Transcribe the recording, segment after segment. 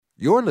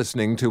You're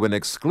listening to an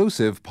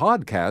exclusive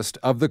podcast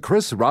of The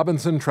Chris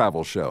Robinson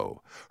Travel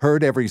Show,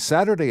 heard every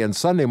Saturday and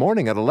Sunday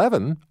morning at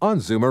 11 on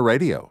Zoomer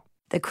Radio.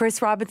 The Chris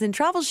Robinson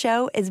Travel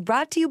Show is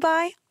brought to you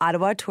by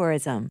Ottawa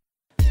Tourism.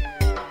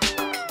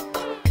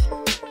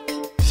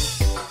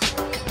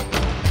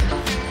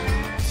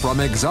 From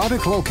exotic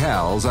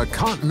locales a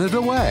continent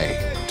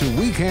away to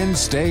weekend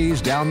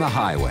stays down the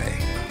highway,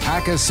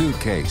 pack a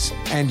suitcase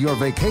and your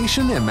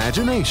vacation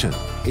imagination.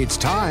 It's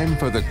time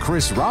for the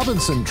Chris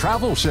Robinson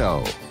Travel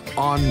Show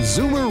on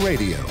Zoomer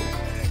Radio.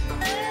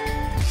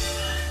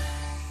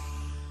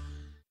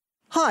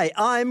 Hi,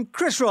 I'm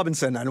Chris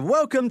Robinson and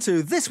welcome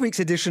to this week's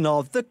edition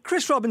of the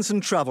Chris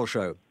Robinson Travel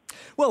Show.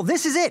 Well,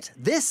 this is it.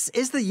 This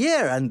is the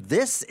year and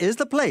this is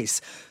the place.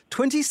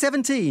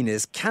 2017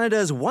 is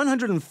Canada's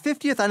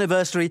 150th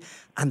anniversary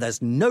and there's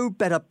no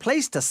better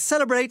place to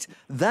celebrate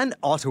than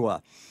Ottawa.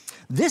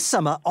 This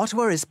summer,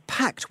 Ottawa is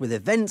packed with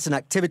events and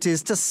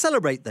activities to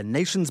celebrate the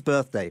nation's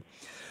birthday.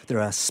 There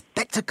are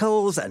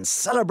spectacles and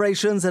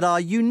celebrations that are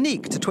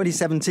unique to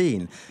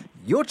 2017.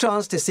 Your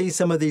chance to see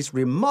some of these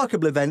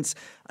remarkable events,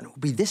 and it will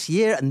be this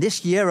year and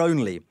this year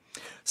only.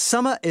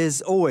 Summer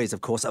is always,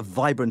 of course, a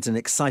vibrant and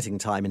exciting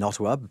time in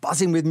Ottawa,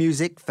 buzzing with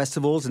music,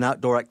 festivals and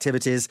outdoor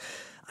activities.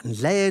 And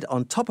layered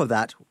on top of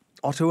that,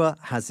 Ottawa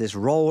has this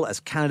role as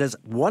Canada's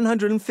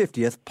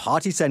 150th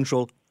Party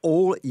Central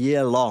all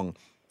year long.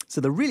 So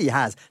there really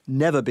has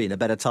never been a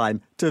better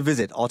time to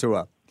visit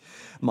Ottawa.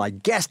 My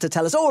guest to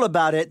tell us all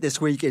about it this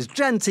week is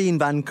Jantine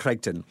Van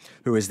Craigton,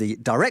 who is the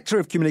Director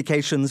of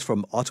Communications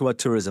from Ottawa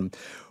Tourism.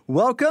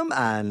 Welcome,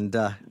 and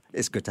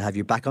it's good to have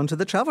you back onto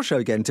the travel show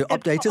again to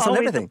update us on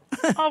everything.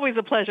 Always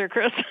a pleasure,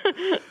 Chris.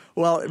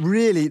 Well,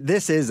 really,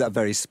 this is a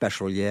very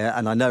special year,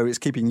 and I know it's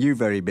keeping you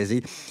very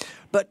busy.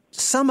 But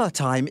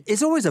summertime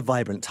is always a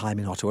vibrant time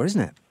in Ottawa,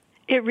 isn't it?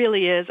 It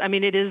really is. I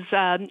mean, it is,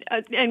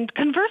 and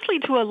conversely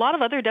to a lot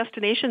of other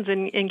destinations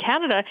in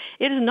Canada,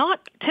 it is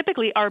not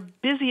typically our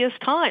busiest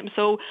time.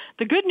 So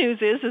the good news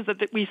is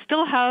that we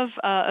still have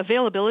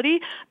availability.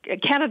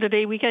 Canada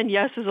Day weekend,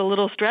 yes, is a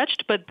little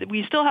stretched, but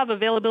we still have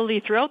availability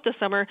throughout the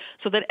summer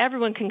so that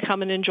everyone can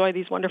come and enjoy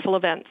these wonderful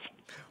events.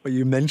 Well,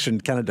 you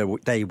mentioned Canada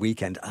Day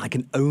weekend. I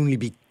can only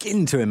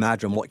begin to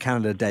imagine what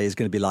Canada Day is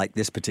going to be like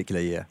this particular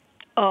year.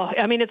 Oh,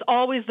 I mean, it's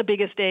always the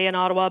biggest day in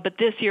Ottawa, but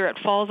this year it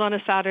falls on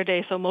a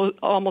Saturday, so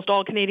almost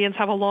all Canadians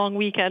have a long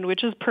weekend,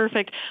 which is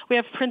perfect. We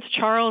have Prince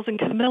Charles and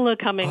Camilla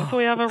coming, so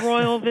we have a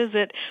royal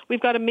visit. We've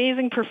got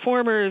amazing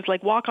performers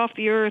like Walk Off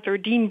the Earth or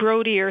Dean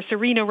Brody or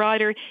Serena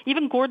Ryder,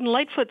 even Gordon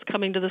Lightfoot's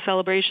coming to the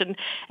celebration.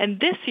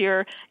 And this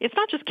year, it's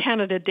not just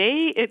Canada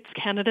Day, it's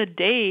Canada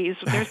Days.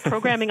 There's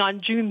programming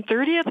on June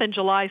 30th and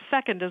July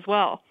 2nd as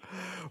well.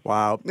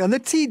 Wow. And the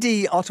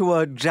TD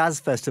Ottawa Jazz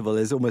Festival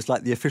is almost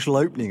like the official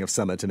opening of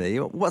summer to me.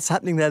 What's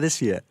happening there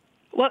this year?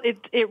 Well,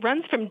 it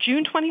runs from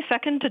June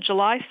 22nd to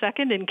July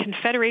 2nd in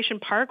Confederation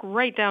Park,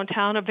 right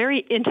downtown, a very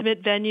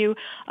intimate venue.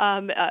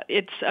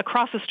 It's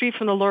across the street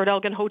from the Lord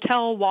Elgin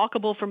Hotel,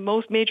 walkable from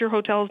most major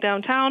hotels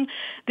downtown.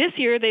 This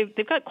year, they've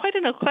got quite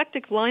an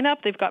eclectic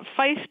lineup. They've got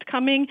Feist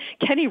coming,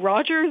 Kenny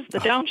Rogers, the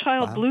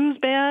Downchild Blues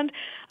Band,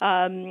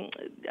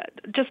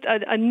 just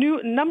a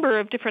new number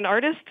of different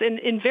artists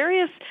in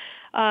various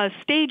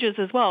stages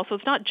as well. So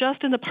it's not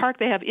just in the park.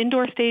 They have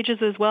indoor stages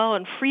as well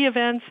and free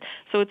events.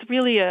 So it's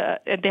really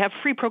they have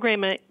free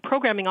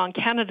programming on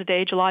Canada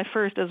Day, July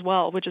 1st as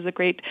well, which is a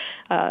great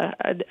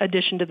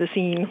addition to the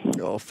scene.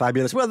 Oh,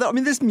 fabulous. Well, I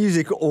mean, there's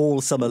music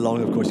all summer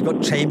long, of course. You've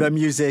got chamber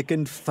music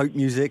and folk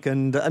music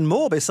and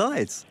more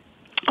besides.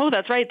 Oh,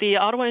 that's right. The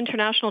Ottawa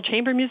International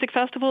Chamber Music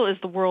Festival is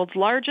the world's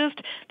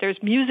largest. There's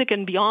Music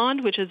and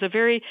Beyond, which is a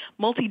very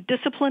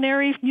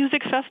multidisciplinary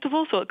music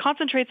festival. So it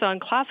concentrates on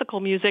classical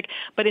music,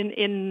 but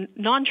in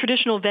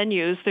non-traditional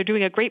venues. They're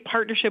doing a great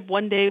partnership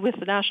one day with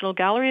the National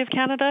Gallery of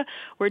Canada,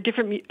 where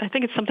I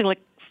think it's something like,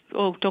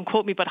 don't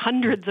quote me, but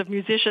hundreds of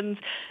musicians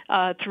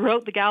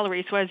throughout the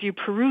gallery. So as you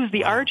peruse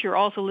the art, you're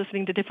also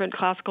listening to different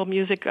classical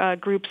music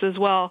groups as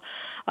well.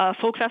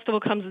 Folk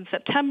Festival comes in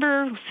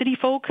September, City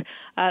Folk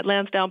at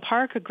Lansdowne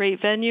Park, a great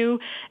venue.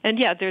 And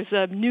yeah, there's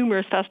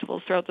numerous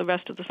festivals throughout the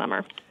rest of the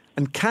summer.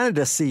 And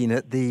Canada Scene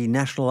at the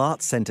National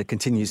Arts Centre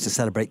continues to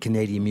celebrate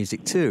Canadian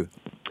music too.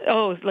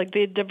 Oh, like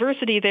the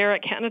diversity there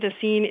at Canada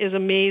Scene is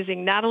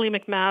amazing. Natalie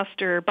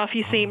McMaster,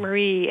 Buffy St.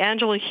 Marie,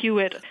 Angela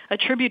Hewitt, a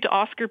tribute to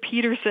Oscar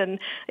Peterson,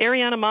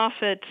 Ariana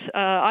Moffat,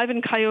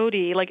 Ivan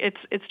Coyote. Like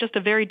it's just a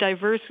very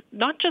diverse,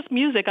 not just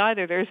music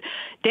either. There's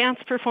dance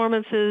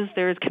performances,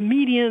 there's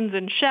comedians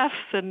and chefs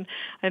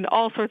and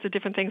all sorts of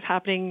different things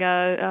happening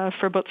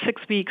for about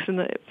 6 weeks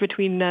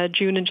between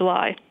June and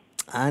July.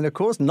 And, of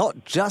course,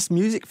 not just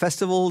music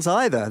festivals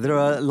either. There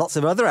are lots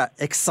of other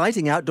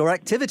exciting outdoor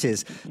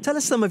activities. Tell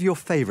us some of your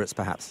favourites,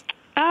 perhaps.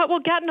 Well,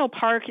 Gatineau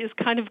Park is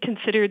kind of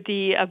considered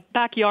the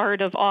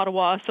backyard of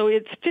Ottawa. So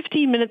it's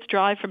 15 minutes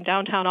drive from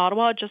downtown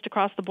Ottawa, just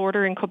across the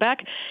border in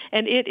Quebec.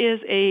 And it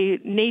is a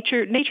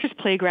nature's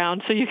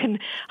playground. So you can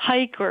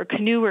hike or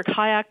canoe or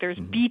kayak. There's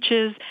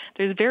beaches.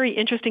 There's very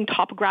interesting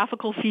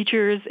topographical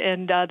features.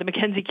 And the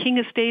Mackenzie King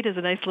Estate is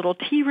a nice little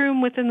tea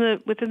room within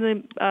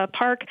the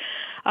park.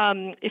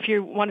 If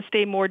you want to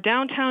stay more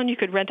downtown, you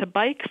could rent a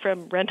bike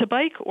from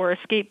Rent-A-Bike or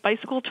Escape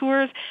Bicycle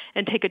Tours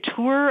and take a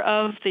tour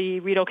of the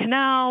Rideau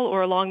Canal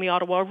or along the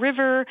Ottawa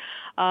River.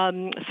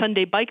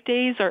 Sunday bike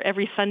days are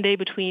every Sunday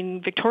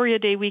between Victoria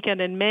Day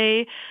weekend in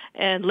May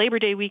and Labor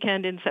Day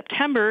weekend in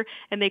September,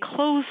 and they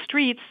close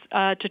streets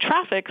to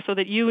traffic so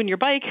that you and your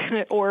bike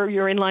or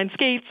your inline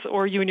skates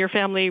or you and your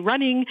family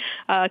running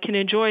can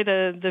enjoy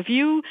the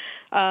view.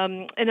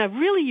 And a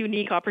really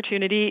unique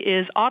opportunity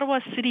is Ottawa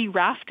City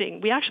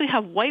Rafting. We actually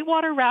have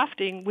whitewater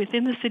rafting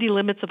within the city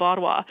limits of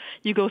Ottawa.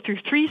 You go through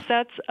 3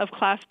 sets of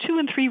Class 2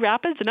 and 3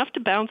 rapids, enough to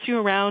bounce you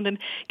around and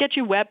get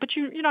you wet, but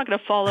you're not going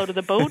to fall out of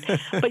the boat.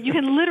 But you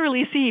can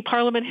literally see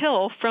Parliament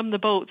Hill from the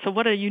boat. So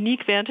what a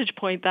unique vantage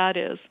point that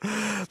is.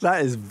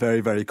 That is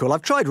very, very cool.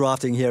 I've tried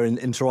rafting here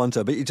in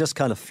Toronto, but you just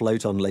kind of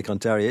float on Lake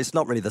Ontario. It's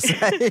not really the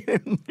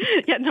same.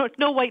 Yeah,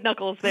 no white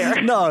knuckles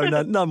there. No,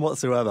 none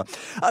whatsoever.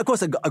 Of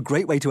course, a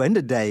great way to end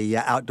a day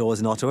outdoors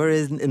in Ottawa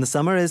in the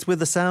summer is with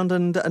the sound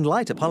and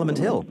light at Parliament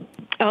Hill.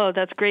 Oh,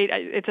 that's great.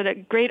 It's a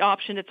great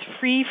option. It's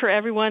free for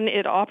everyone.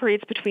 It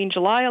operates between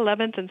July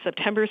 11th and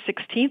September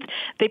 16th.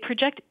 They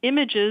project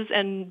images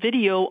and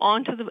video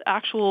onto the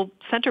actual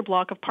center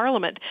block of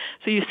Parliament.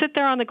 So you sit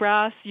there on the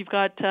grass, you've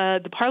got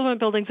the Parliament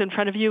buildings in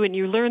front of you, and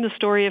you learn the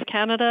story of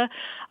Canada.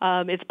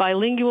 It's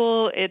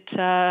bilingual. It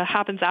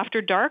happens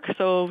after dark,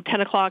 so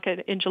 10 o'clock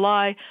in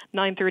July,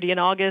 9:30 in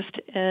August,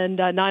 and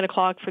 9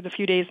 o'clock for the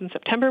few days in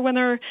September when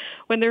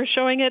they're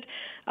showing it.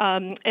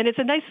 And it's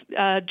a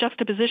nice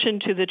juxtaposition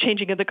to the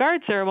changing of the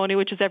guard ceremony,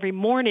 which is every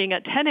morning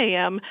at 10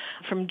 a.m.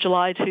 from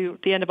July to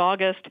the end of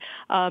August,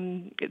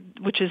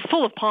 which is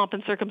full of pomp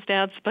and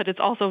circumstance, but it's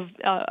also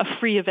a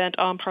free event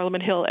on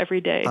Parliament Hill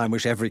every day. And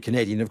which every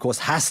Canadian, of course,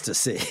 has to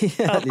see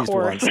at least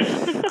once.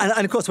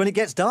 And, of course, when it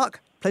gets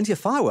dark, plenty of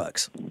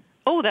fireworks.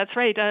 Oh, that's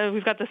right.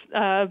 We've got this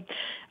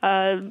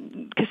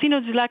Casino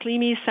du Lac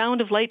Limy Sound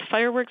of Light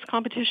fireworks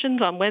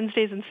competitions on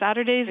Wednesdays and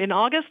Saturdays in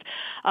August.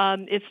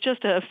 It's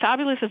just a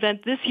fabulous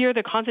event. This year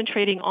they're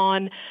concentrating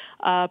on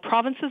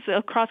provinces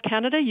across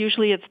Canada.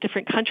 Usually it's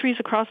different countries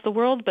across the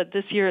world, but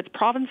this year it's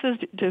provinces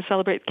to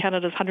celebrate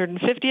Canada's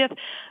 150th.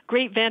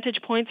 Great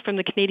vantage points from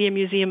the Canadian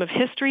Museum of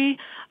History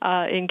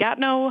in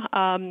Gatineau,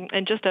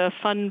 and just a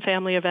fun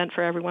family event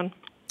for everyone.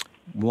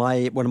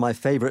 One of my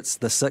favourites,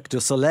 the Cirque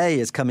du Soleil,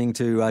 is coming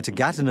to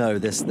Gatineau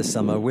this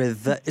summer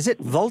with, is it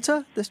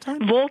Volta this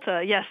time?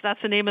 Volta, yes, that's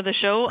the name of the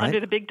show, right. Under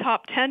the big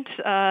top tent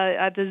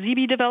at the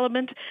ZB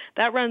development.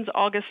 That runs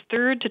August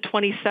 3rd to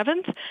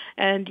 27th.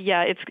 And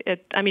yeah,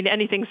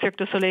 anything Cirque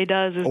du Soleil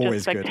does is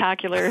always just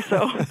spectacular.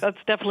 So that's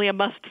definitely a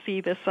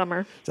must-see this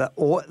summer.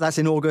 That's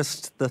in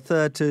August the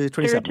 3rd to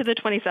 27th? 3rd to the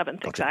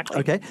 27th, exactly.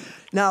 Okay.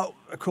 Now,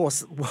 of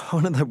course,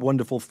 one of the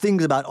wonderful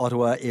things about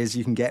Ottawa is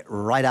you can get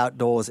right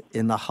outdoors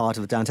in the heart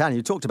of the downtown.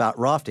 You talked about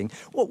rafting.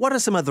 What are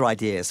some other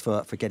ideas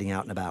for getting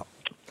out and about?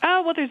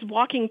 Well, there's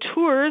walking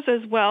tours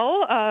as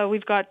well.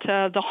 We've got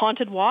the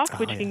Haunted Walk,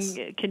 which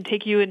can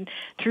take you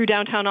through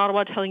downtown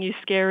Ottawa, telling you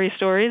scary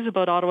stories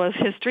about Ottawa's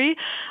history.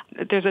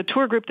 There's a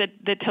tour group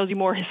that tells you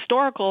more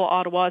historical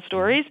Ottawa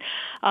stories.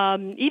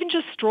 Even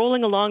just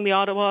strolling along the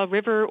Ottawa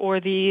River or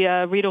the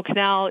Rideau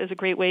Canal is a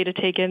great way to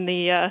take in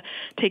the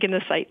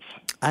sights.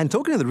 And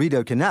talking of the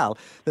Rideau Canal,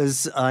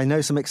 there's, I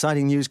know, some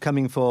exciting news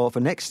coming for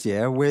next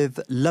year with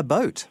La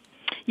Boat.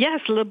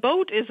 Yes, La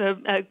Boat is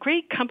a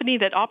great company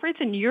that operates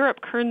in Europe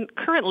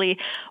currently,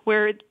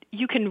 where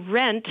you can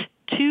rent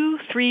 2,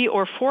 3,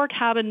 or 4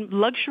 cabin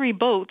luxury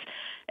boats,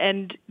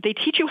 and they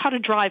teach you how to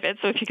drive it.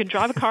 So if you can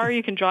drive a car,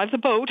 you can drive the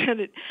boat.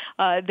 And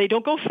they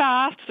don't go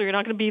fast, so you're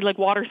not going to be like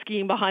water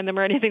skiing behind them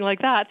or anything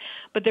like that.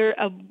 But they're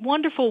a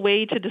wonderful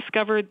way to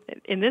discover,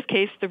 in this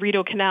case, the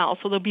Rideau Canal.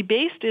 So they'll be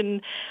based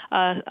in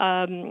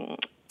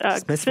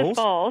Smith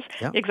Falls,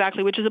 yep.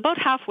 Exactly, which is about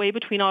halfway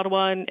between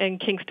Ottawa and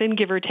Kingston,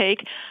 give or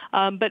take.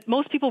 But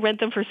most people rent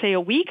them for, say,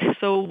 a week.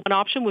 So one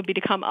option would be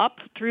to come up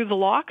through the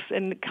locks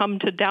and come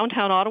to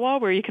downtown Ottawa,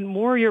 where you can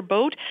moor your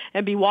boat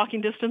and be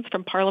walking distance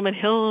from Parliament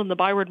Hill and the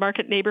Byward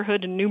Market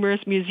neighborhood and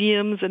numerous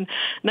museums and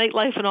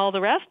nightlife and all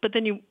the rest. But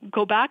then you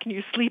go back and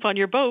you sleep on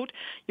your boat,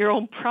 your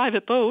own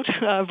private boat,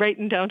 right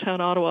in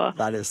downtown Ottawa.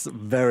 That is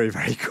very,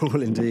 very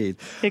cool indeed.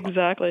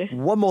 Exactly.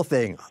 One more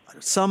thing.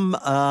 Some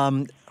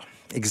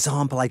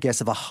example, I guess,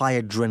 of a high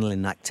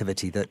adrenaline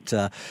activity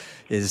that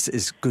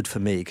is good for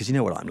me, because you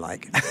know what I'm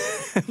like.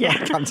 Yeah.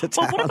 I come to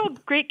town. Well, what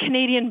about Great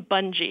Canadian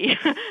Bungee?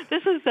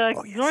 This is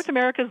North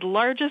America's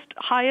largest,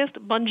 highest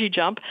bungee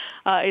jump.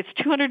 It's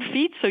 200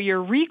 feet, so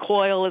your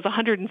recoil is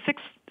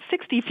 106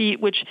 60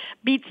 feet, which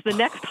beats the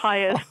next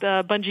highest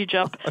bungee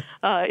jump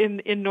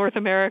in North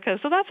America.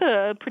 So that's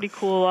a pretty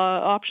cool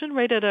option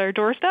right at our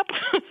doorstep.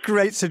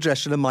 Great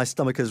suggestion, and my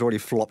stomach has already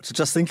flopped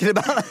just thinking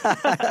about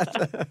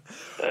that.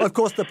 Of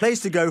course, the place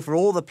to go for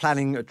all the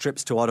planning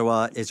trips to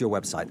Ottawa is your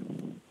website.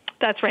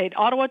 That's right,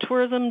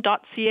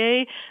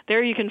 ottawatourism.ca.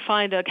 There you can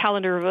find a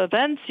calendar of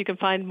events. You can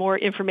find more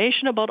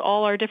information about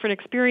all our different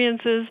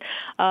experiences,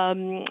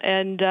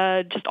 and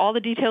just all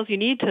the details you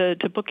need to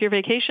book your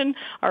vacation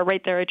are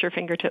right there at your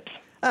fingertips.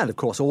 And, of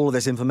course, all of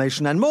this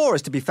information and more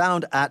is to be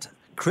found at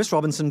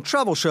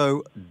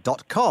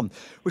chrisrobinsontravelshow.com,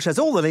 which has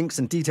all the links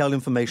and detailed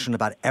information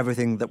about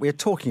everything that we're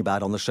talking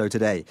about on the show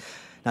today.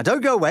 Now,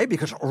 don't go away,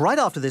 because right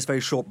after this very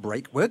short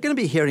break, we're going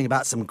to be hearing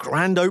about some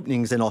grand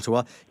openings in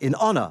Ottawa in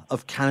honour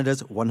of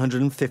Canada's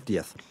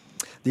 150th.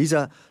 These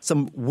are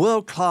some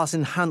world-class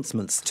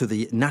enhancements to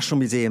the national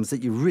museums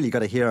that you really got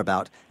to hear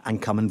about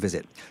and come and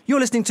visit.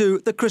 You're listening to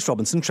The Chris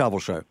Robinson Travel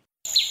Show.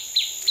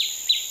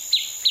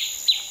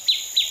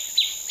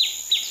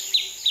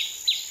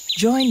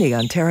 Join the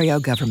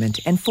Ontario government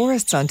and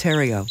Forests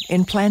Ontario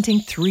in planting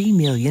 3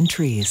 million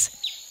trees.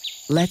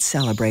 Let's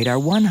celebrate our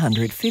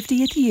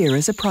 150th year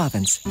as a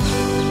province.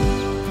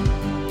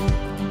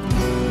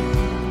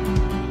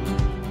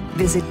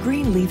 Visit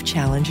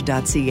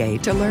greenleafchallenge.ca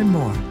to learn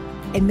more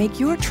and make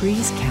your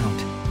trees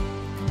count.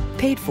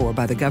 Paid for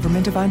by the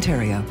Government of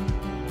Ontario.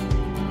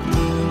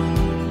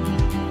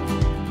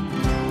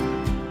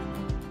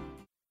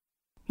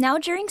 Now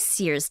during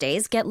Sears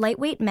Days, get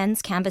lightweight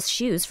men's canvas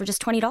shoes for just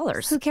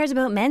 $20. Who cares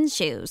about men's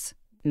shoes?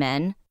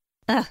 Men.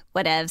 Ugh,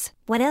 whatevs.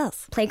 What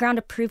else?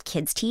 Playground-approved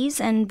kids' tees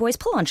and boys'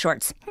 pull-on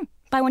shorts.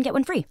 Buy one, get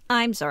one free.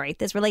 I'm sorry,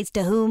 this relates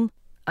to whom?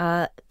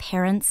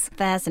 Parents.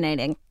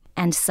 Fascinating.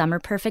 And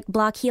summer-perfect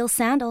block heel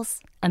sandals.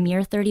 A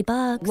mere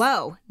 $30.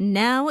 Whoa,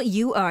 now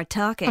you are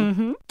talking.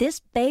 Mm-hmm.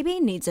 This baby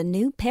needs a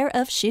new pair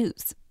of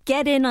shoes.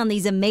 Get in on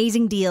these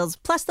amazing deals,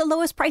 plus the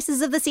lowest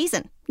prices of the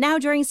season. Now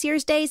during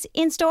Sears Days,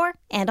 in-store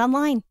and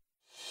online.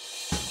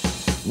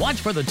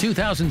 Watch for the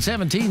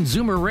 2017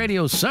 Zoomer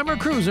Radio Summer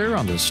Cruiser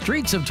on the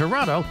streets of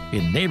Toronto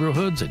in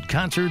neighborhoods, at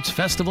concerts,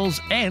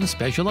 festivals, and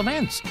special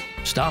events.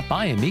 Stop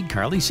by and meet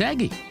Carly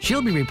Saggy.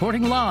 She'll be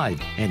reporting live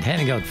and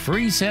handing out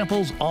free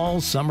samples all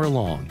summer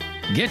long.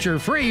 Get your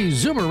free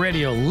Zoomer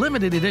Radio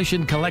limited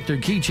edition collector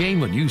keychain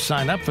when you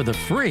sign up for the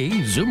free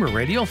Zoomer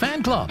Radio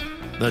Fan Club.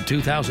 The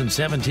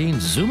 2017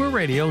 Zoomer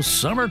Radio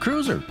Summer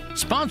Cruiser,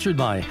 sponsored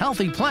by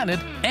Healthy Planet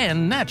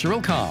and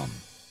Natural Calm.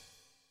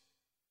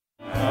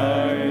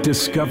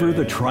 Discover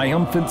the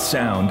triumphant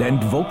sound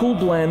and vocal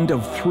blend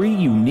of 3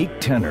 unique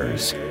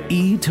tenors,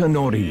 E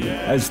Tenori,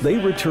 as they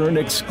return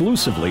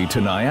exclusively to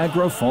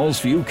Niagara Falls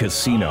View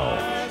Casino.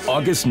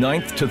 August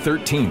 9th to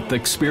 13th,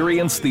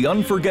 experience the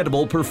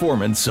unforgettable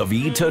performance of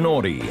E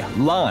Tenori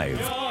live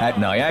at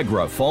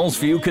Niagara Falls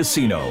View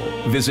Casino.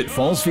 Visit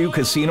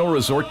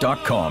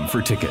fallsviewcasinoresort.com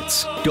for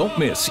tickets. Don't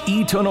miss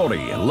E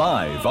Tenori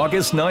live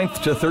August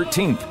 9th to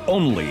 13th,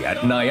 only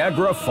at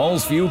Niagara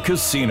Falls View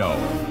Casino.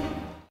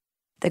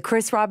 The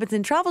Chris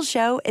Robinson Travel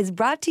Show is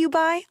brought to you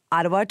by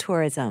Ottawa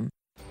Tourism.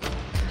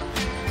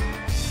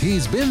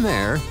 He's been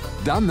there,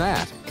 done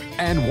that,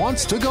 and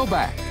wants to go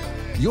back.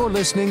 You're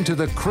listening to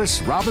the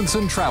Chris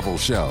Robinson Travel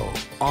Show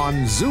on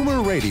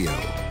Zoomer Radio.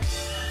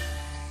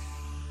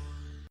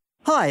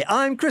 Hi,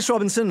 I'm Chris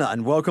Robinson,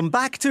 and welcome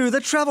back to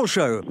The Travel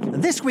Show.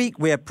 This week,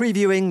 we're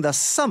previewing the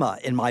summer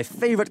in my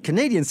favourite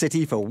Canadian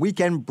city for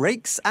weekend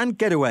breaks and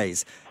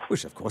getaways,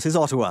 which, of course, is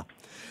Ottawa.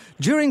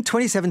 During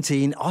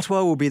 2017,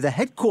 Ottawa will be the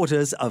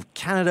headquarters of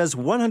Canada's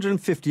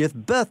 150th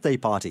birthday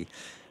party.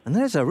 And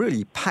there's a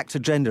really packed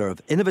agenda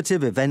of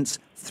innovative events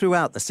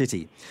throughout the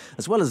city,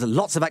 as well as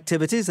lots of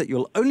activities that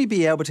you'll only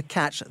be able to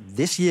catch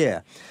this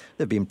year.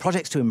 There have been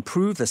projects to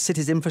improve the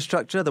city's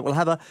infrastructure that will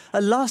have a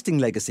lasting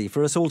legacy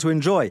for us all to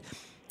enjoy.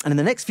 And in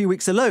the next few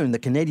weeks alone, the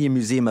Canadian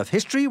Museum of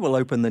History will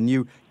open the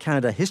new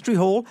Canada History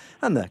Hall,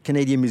 and the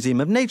Canadian Museum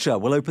of Nature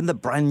will open the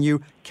brand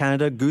new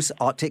Canada Goose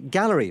Arctic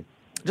Gallery.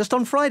 Just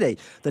on Friday,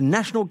 the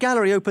National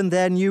Gallery opened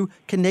their new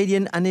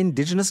Canadian and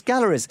Indigenous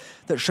galleries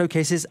that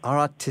showcases our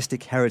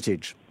artistic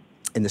heritage.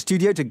 In the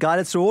studio to guide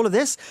us through all of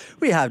this,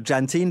 we have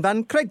Jantine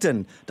Van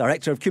Cregten,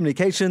 Director of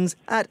Communications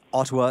at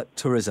Ottawa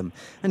Tourism.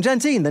 And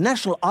Jantine, the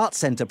National Arts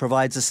Centre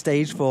provides a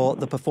stage for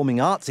the performing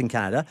arts in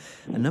Canada,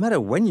 and no matter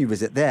when you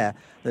visit there,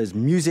 there's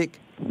music,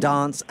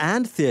 dance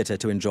and theatre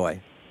to enjoy.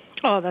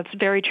 Oh, that's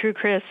very true,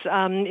 Chris.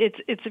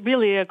 It's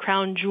really a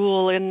crown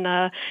jewel in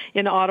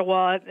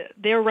Ottawa.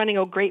 They're running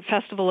a great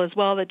festival as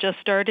well that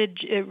just started.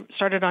 It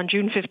started on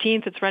June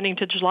 15th. It's running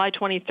to July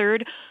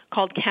 23rd,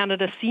 called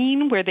Canada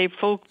Scene, where they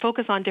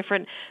focus on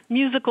different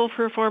musical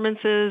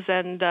performances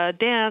and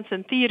dance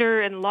and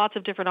theater and lots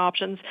of different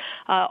options,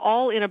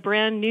 all in a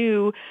brand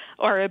new,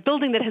 or a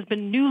building that has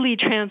been newly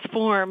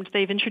transformed.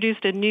 They've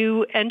introduced a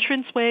new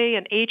entranceway,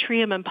 an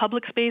atrium, and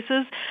public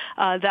spaces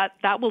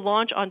that will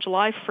launch on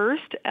July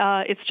 1st.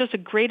 It's just a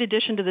great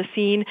addition to the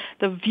scene.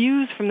 The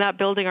views from that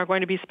building are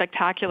going to be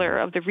spectacular,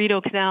 of the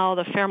Rideau Canal,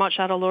 the Fairmont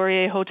Chateau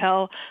Laurier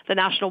Hotel, the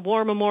National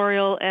War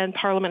Memorial, and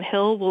Parliament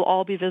Hill will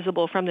all be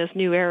visible from this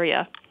new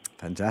area.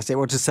 Fantastic.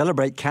 Well, to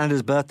celebrate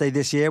Canada's birthday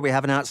this year, we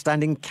have an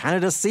outstanding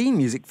Canada Scene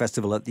Music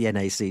Festival at the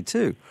NAC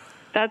too.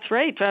 That's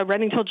right.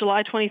 Running till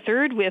July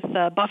 23rd with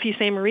Buffy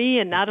St. Marie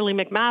and Natalie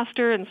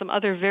McMaster and some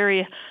other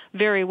very,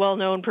 very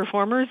well-known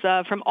performers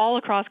from all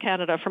across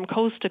Canada, from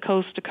coast to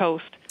coast to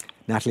coast.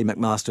 Natalie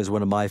McMaster is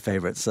one of my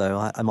favourites,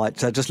 so I might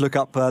just look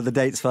up the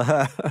dates for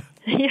her.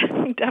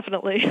 Yeah,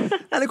 definitely.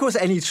 And of course,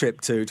 any trip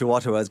to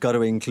Ottawa has got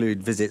to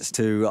include visits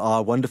to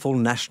our wonderful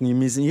national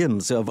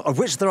museums, of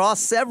which there are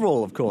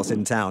several, of course,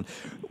 in town.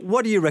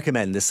 What do you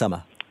recommend this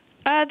summer?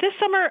 This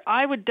summer,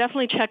 I would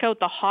definitely check out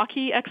the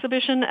hockey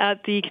exhibition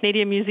at the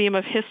Canadian Museum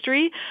of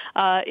History.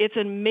 It's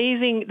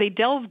amazing. They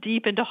delve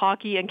deep into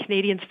hockey and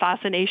Canadians'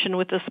 fascination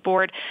with the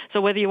sport.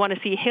 So whether you want to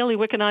see Hayley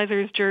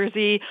Wickenheiser's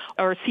jersey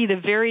or see the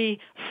very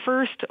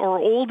first or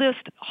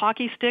oldest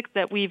hockey stick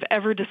that we've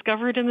ever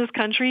discovered in this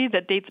country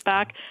that dates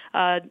back,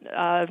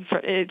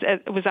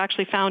 it was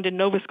actually found in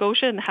Nova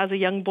Scotia and has a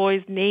young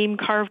boy's name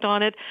carved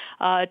on it,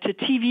 to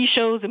TV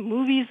shows and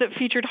movies that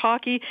featured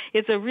hockey.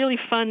 It's a really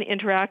fun,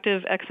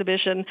 interactive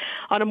exhibition.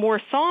 On a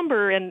more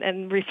somber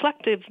and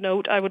reflective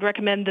note, I would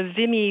recommend the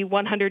Vimy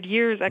 100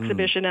 Years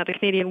exhibition at the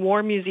Canadian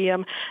War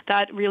Museum.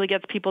 That really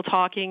gets people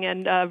talking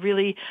and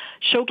really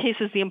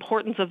showcases the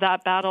importance of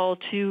that battle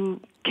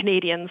to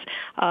Canadians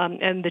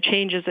and the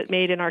changes it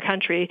made in our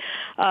country.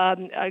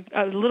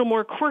 A little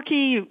more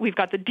quirky, we've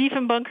got the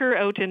Diefenbunker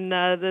out in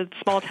the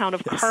small town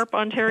of Carp,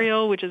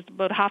 Ontario, which is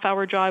about a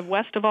half-hour drive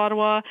west of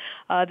Ottawa.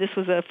 This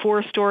was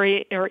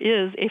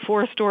is a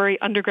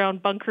four-story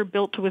underground bunker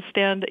built to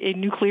withstand a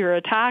nuclear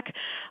attack.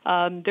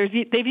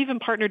 They've even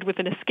partnered with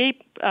an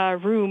escape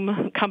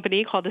room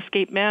company called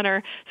Escape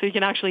Manor, so you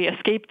can actually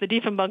escape the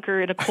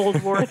Diefenbunker in a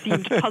Cold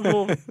War-themed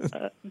puzzle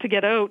to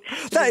get out.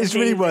 That is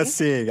really worth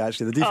seeing,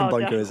 actually. The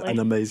Diefenbunker is an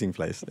amazing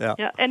place.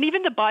 Yeah. And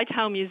even the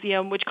Bytown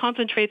Museum, which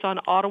concentrates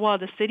on Ottawa,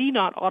 the city,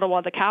 not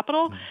Ottawa, the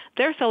capital,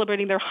 they're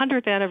celebrating their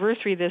 100th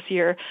anniversary this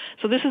year.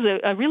 So this is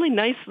a really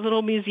nice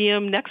little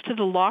museum next to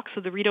the locks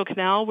of the Rideau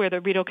Canal, where the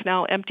Rideau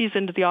Canal empties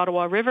into the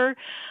Ottawa River.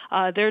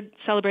 They're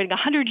celebrating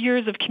 100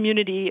 years of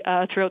community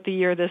throughout the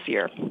year this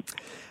year.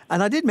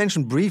 And I did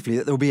mention briefly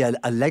that there will be a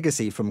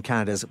legacy from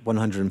Canada's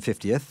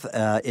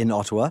 150th in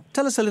Ottawa.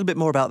 Tell us a little bit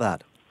more about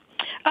that.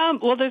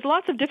 Well, there's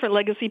lots of different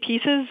legacy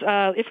pieces.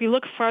 If we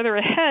look farther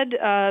ahead,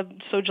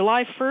 so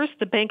July 1st,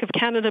 the Bank of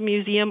Canada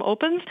Museum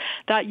opens.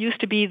 That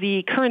used to be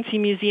the Currency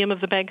Museum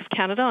of the Bank of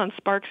Canada on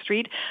Spark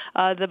Street.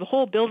 The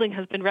whole building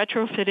has been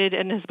retrofitted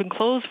and has been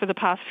closed for the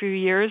past few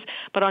years.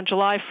 But on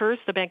July 1st,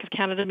 the Bank of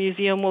Canada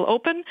Museum will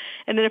open.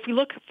 And then if we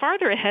look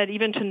farther ahead,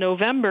 even to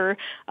November,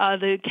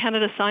 the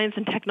Canada Science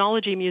and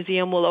Technology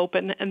Museum will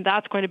open. And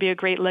that's going to be a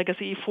great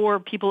legacy for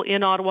people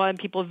in Ottawa and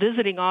people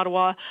visiting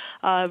Ottawa,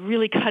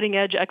 really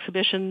cutting-edge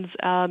exhibitions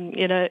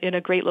in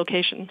a great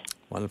location.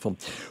 Wonderful.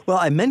 Well,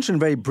 I mentioned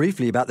very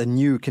briefly about the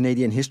new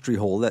Canadian History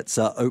Hall that's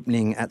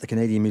opening at the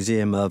Canadian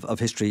Museum of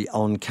History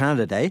on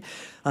Canada Day.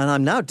 And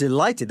I'm now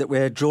delighted that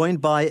we're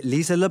joined by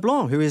Lisa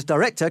LeBlanc, who is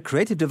Director,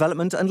 Creative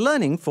Development and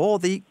Learning for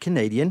the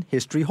Canadian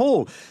History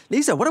Hall.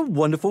 Lisa, what a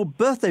wonderful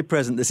birthday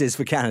present this is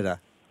for Canada.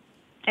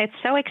 It's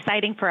so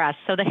exciting for us.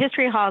 So the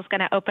History Hall is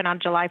going to open on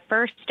July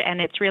 1st, and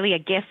it's really a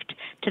gift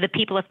to the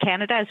people of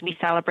Canada as we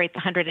celebrate the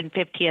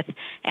 150th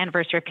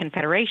anniversary of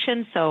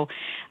Confederation. So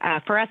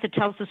for us, it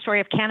tells the story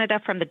of Canada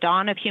from the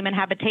dawn of human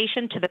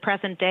habitation to the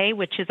present day,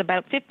 which is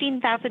about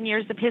 15,000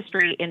 years of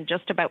history in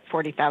just about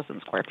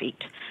 40,000 square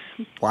feet.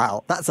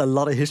 Wow, that's a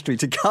lot of history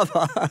to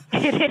cover.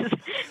 It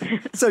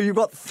is. So you've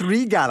got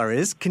 3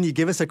 galleries. Can you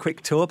give us a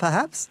quick tour,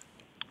 perhaps?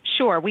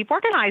 Sure. We've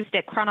organized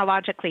it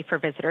chronologically for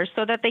visitors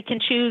so that they can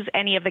choose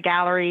any of the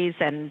galleries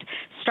and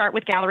start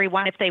with Gallery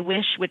 1 if they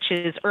wish, which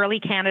is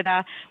early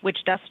Canada, which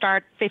does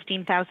start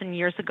 15,000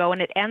 years ago,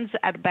 and it ends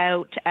at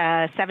about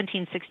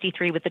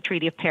 1763 with the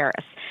Treaty of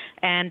Paris.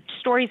 And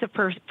Stories of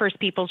First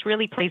Peoples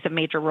really plays a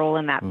major role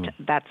in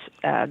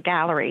that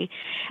gallery.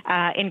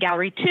 In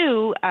Gallery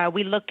 2,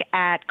 we look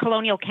at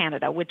colonial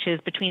Canada, which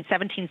is between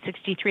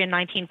 1763 and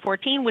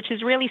 1914, which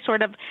is really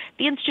sort of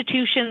the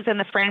institutions and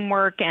the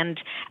framework and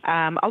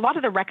a lot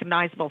of the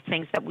recognizable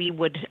things that we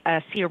would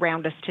see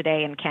around us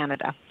today in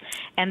Canada.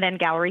 And then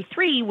Gallery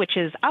 3, which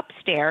is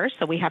upstairs,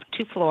 so we have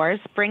 2 floors,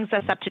 brings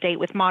us up to date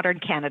with modern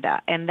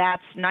Canada. And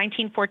that's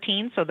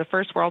 1914, so the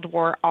First World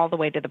War, all the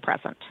way to the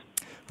present.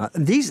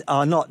 These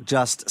are not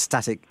just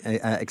static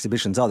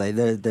exhibitions, are they?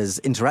 There's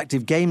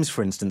interactive games,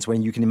 for instance,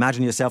 when you can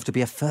imagine yourself to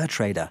be a fur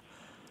trader.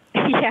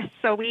 Yes,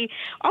 so we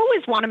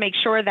always want to make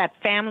sure that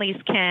families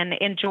can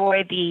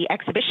enjoy the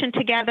exhibition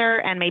together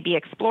and maybe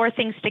explore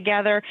things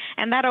together,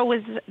 and that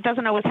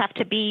doesn't always have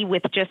to be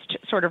with just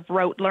sort of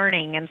rote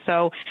learning. And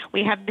so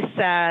we have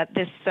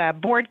this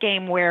board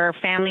game where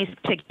families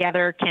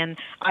together can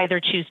either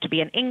choose to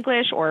be an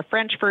English or a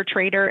French fur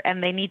trader,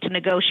 and they need to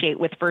negotiate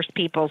with First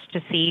Peoples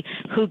to see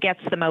who gets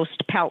the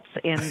most pelts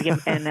in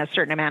a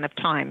certain amount of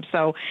time.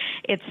 So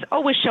it's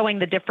always showing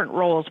the different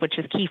roles, which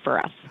is key for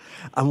us.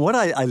 And what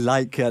I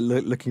like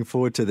looking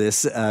forward to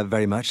this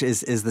very much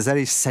is the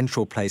very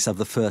central place of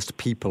the First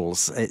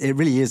Peoples. It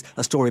really is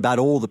a story about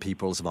all the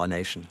peoples of our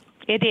nation.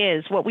 It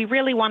is. What we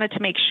really wanted to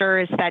make sure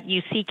is that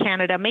you see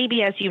Canada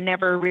maybe as you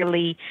never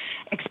really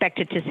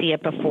expected to see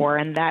it before,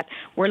 and that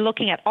we're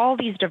looking at all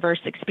these diverse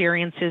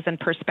experiences and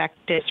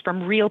perspectives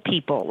from real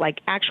people, like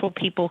actual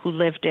people who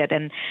lived it.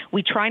 And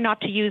we try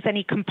not to use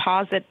any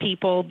composite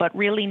people, but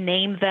really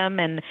name them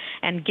and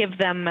give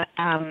them,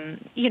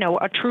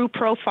 a true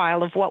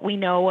profile of what we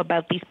know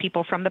about these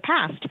people from the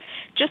past.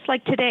 Just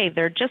like today,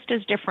 they're just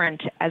as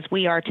different as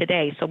we are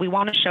today. So we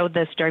want to show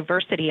this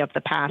diversity of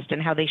the past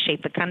and how they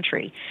shape the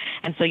country.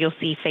 And so you'll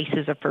see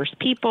faces of First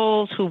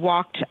Peoples who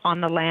walked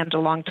on the land a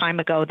long time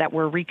ago that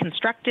were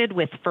reconstructed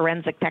with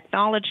forensic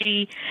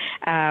technology.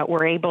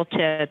 We're able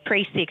to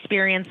trace the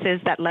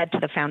experiences that led to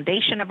the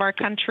foundation of our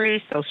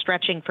country, so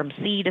stretching from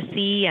sea to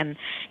sea, and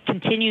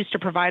continues to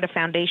provide a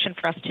foundation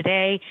for us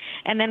today.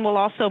 And then we'll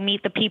also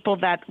meet the people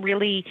that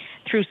really,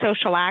 through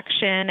social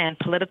action and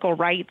political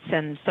rights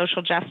and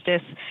social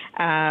justice,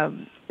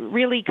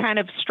 really kind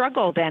of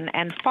struggled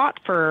and fought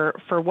for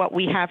what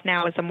we have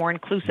now as a more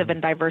inclusive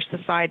and diverse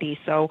society.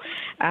 So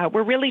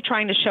we're really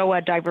trying to show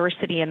a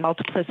diversity and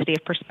multiplicity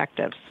of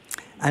perspectives.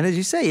 And as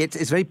you say,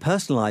 it's very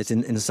personalised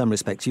in some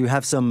respects. You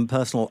have some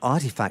personal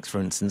artefacts,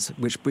 for instance,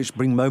 which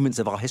bring moments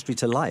of our history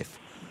to life.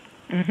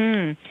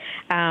 I'd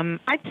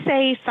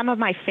say some of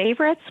my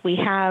favorites. We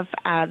have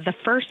the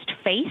first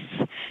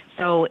face.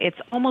 So it's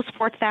almost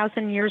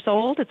 4,000 years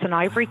old. It's an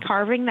ivory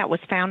carving that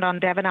was found on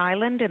Devon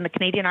Island in the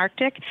Canadian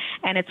Arctic,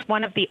 and it's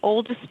one of the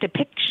oldest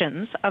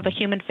depictions of a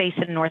human face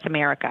in North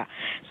America.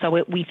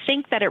 So we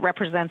think that it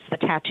represents the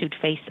tattooed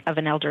face of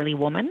an elderly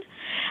woman.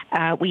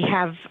 We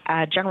have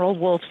General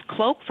Wolfe's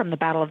cloak from the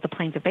Battle of the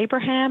Plains of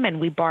Abraham, and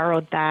we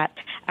borrowed that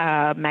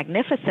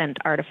magnificent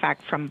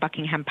artifact from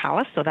Buckingham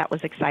Palace, so that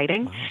was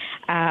exciting.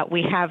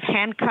 We have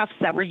handcuffs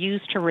that were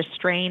used to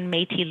restrain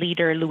Métis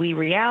leader Louis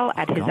Riel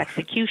at his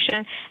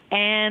execution.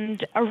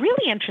 And a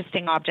really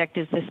interesting object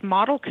is this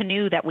model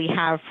canoe that we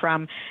have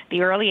from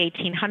the early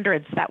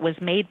 1800s that was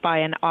made by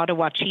an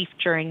Ottawa chief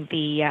during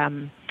the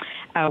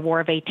War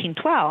of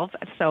 1812.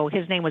 So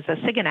his name was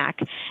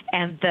Siganak.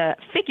 And the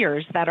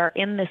figures that are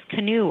in this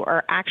canoe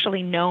are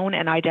actually known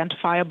and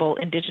identifiable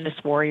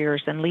Indigenous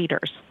warriors and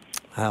leaders.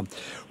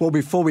 Well,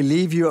 before we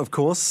leave you, of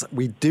course,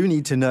 we do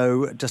need to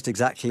know just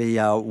exactly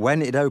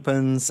when it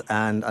opens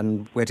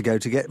and where to go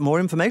to get more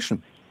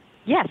information.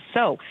 Yes,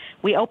 so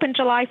we open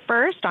July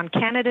 1st on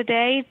Canada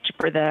Day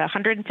for the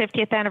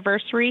 150th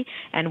anniversary,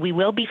 and we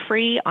will be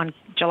free on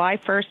July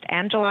 1st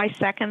and July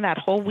 2nd, that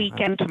whole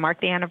weekend to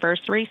mark the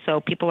anniversary,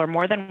 so people are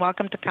more than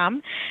welcome to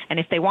come. And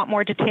if they want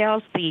more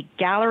details, the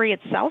gallery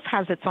itself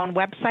has its own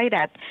website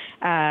at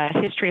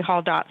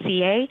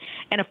historyhall.ca,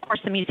 and of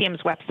course the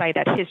museum's website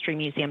at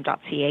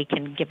historymuseum.ca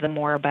can give them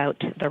more about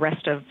the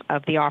rest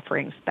of the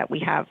offerings that we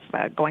have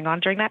going on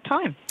during that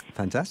time.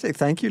 Fantastic.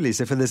 Thank you,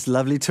 Lisa, for this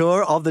lovely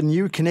tour of the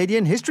new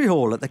Canadian History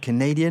Hall at the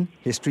Canadian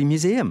History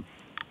Museum.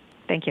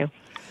 Thank you.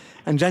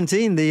 And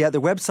Jantine, the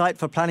website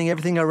for planning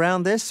everything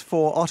around this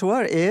for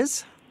Ottawa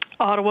is?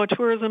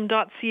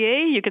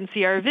 OttawaTourism.ca. You can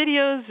see our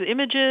videos,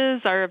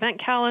 images, our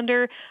event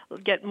calendar,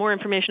 get more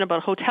information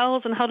about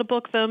hotels and how to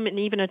book them, and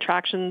even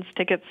attractions,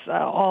 tickets,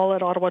 all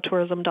at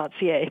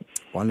OttawaTourism.ca.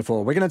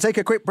 Wonderful. We're going to take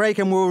a quick break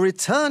and we'll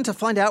return to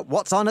find out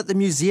what's on at the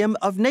Museum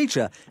of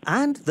Nature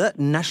and the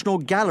National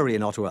Gallery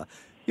in Ottawa.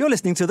 You're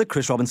listening to the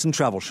Chris Robinson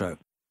Travel Show.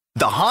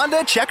 The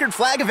Honda Checkered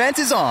Flag event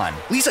is on.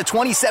 Lease a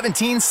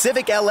 2017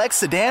 Civic LX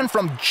sedan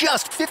from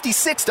just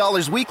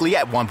 $56 weekly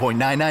at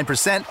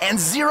 1.99% and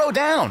 $0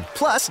 down.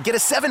 Plus, get a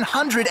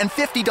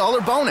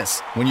 $750 bonus.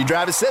 When you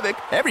drive a Civic,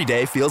 every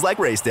day feels like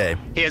race day.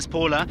 Here's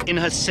Paula in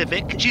her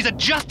Civic. She's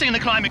adjusting the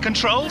climate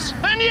controls.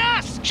 And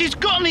yes, she's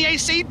gotten the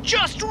AC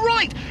just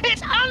right.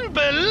 It's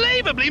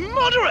unbelievably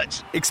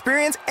moderate.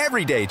 Experience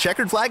everyday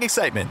Checkered Flag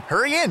excitement.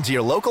 Hurry in to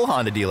your local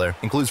Honda dealer.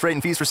 Includes freight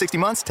and fees for 60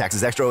 months.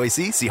 Taxes extra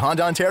OAC. See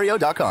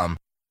HondaOntario.com.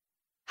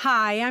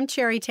 Hi, I'm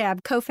Cherry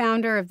Tab,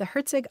 co-founder of the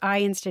Herzig Eye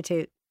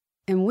Institute,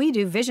 and we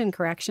do vision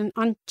correction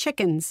on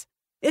chickens.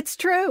 It's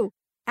true.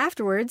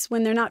 Afterwards,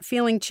 when they're not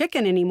feeling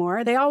chicken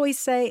anymore, they always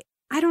say,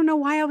 I don't know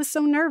why I was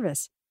so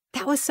nervous.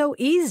 That was so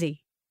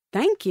easy.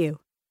 Thank you.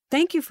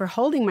 Thank you for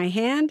holding my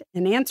hand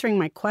and answering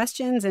my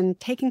questions and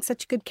taking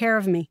such good care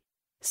of me.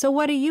 So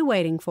what are you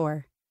waiting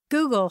for?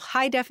 Google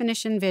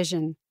high-definition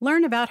vision.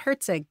 Learn about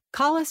Herzig.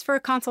 Call us for a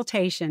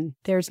consultation.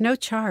 There's no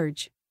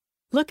charge.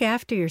 Look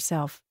after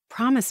yourself.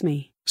 Promise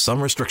me.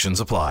 Some restrictions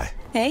apply.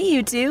 Hey,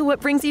 you two.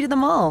 What brings you to the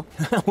mall?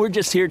 We're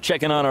just here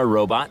checking on our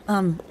robot.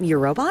 Your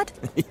robot?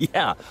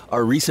 Yeah,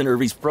 our recent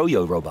Irvy's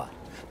Froyo robot.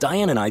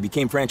 Diane and I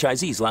became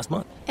franchisees last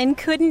month. And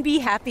couldn't be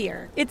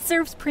happier. It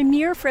serves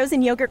premier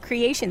frozen yogurt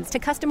creations to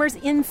customers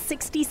in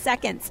 60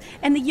 seconds.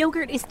 And the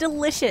yogurt is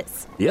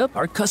delicious. Yep,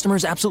 our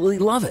customers absolutely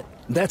love it.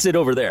 That's it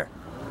over there.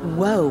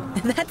 Whoa,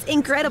 that's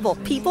incredible.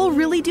 People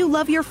really do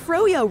love your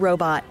Froyo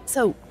robot.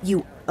 So,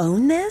 you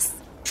own this?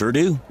 Sure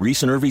do.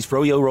 Reese and Irvy's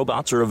Froyo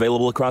robots are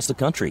available across the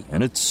country,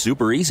 and it's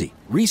super easy.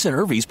 Reese and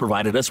Irvy's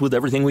provided us with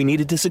everything we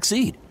needed to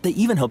succeed. They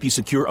even help you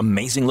secure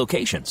amazing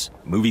locations.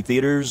 Movie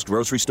theaters,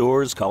 grocery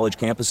stores, college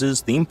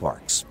campuses, theme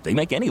parks. They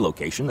make any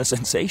location a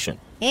sensation.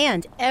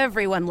 And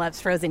everyone loves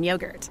frozen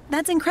yogurt.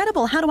 That's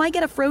incredible. How do I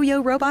get a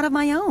Froyo robot of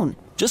my own?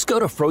 Just go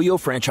to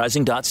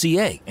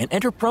froyofranchising.ca and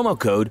enter promo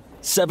code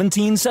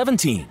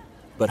 1717.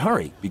 But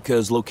hurry,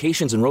 because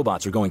locations and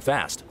robots are going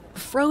fast.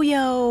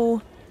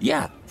 Froyo...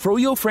 Yeah,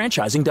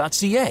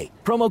 froyofranchising.ca.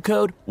 Promo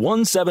code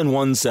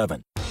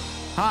 1717.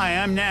 Hi,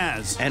 I'm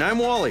Naz. And I'm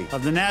Wally.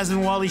 Of the Naz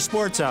and Wally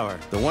Sports Hour.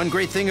 The one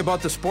great thing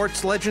about the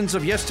sports legends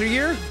of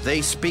yesteryear,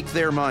 they speak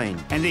their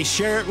mind. And they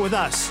share it with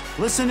us.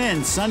 Listen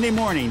in Sunday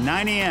morning,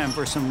 9 a.m.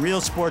 for some real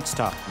sports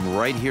talk.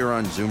 Right here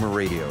on Zoomer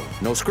Radio.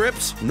 No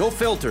scripts, no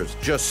filters,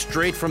 just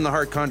straight from the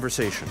heart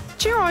conversation.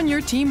 Cheer on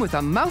your team with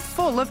a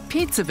mouthful of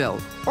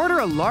Pizzaville. Order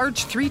a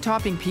large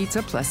 3-topping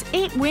pizza plus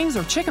 8 wings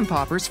or chicken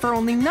poppers for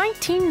only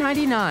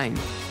 $19.99.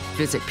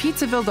 Visit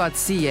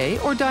pizzaville.ca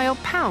or dial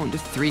pound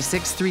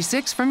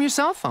 3636 from your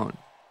cell phone.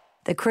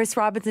 The Chris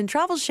Robinson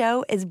Travel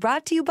Show is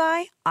brought to you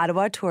by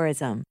Ottawa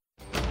Tourism.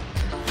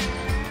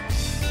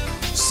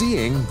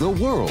 Seeing the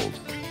world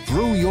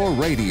through your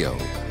radio.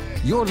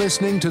 You're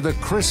listening to the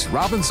Chris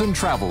Robinson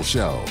Travel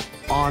Show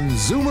on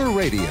Zoomer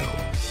Radio.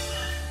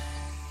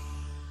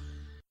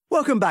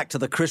 Welcome back to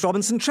the Chris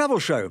Robinson Travel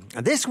Show.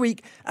 And this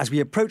week, as we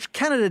approach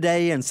Canada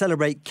Day and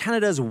celebrate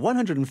Canada's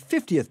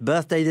 150th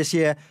birthday this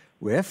year,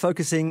 we're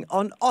focusing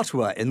on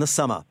Ottawa in the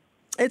summer.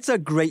 It's a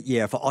great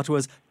year for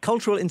Ottawa's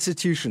cultural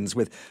institutions,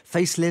 with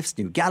facelifts,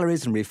 new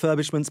galleries and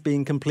refurbishments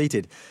being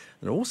completed.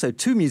 There are also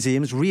 2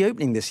 museums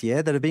reopening this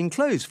year that have been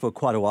closed for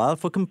quite a while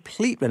for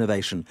complete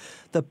renovation.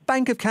 The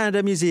Bank of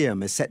Canada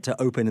Museum is set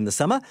to open in the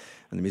summer,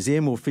 and the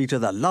museum will feature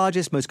the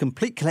largest, most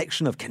complete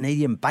collection of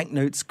Canadian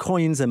banknotes,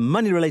 coins and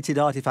money-related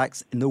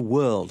artefacts in the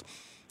world.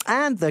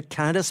 And the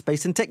Canada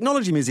Space and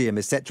Technology Museum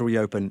is set to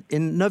reopen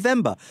in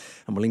November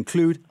and will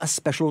include a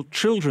special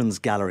children's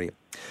gallery.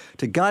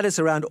 To guide us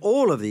around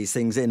all of these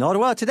things in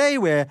Ottawa, today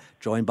we're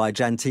joined by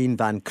Jantine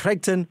Van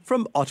Cregton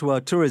from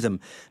Ottawa Tourism.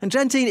 And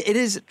Jantine, it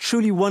is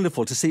truly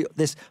wonderful to see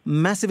this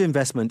massive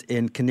investment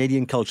in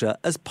Canadian culture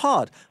as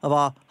part of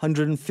our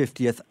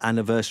 150th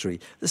anniversary.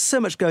 There's so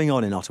much going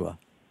on in Ottawa.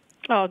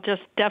 Oh,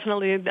 just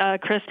definitely,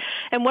 Chris.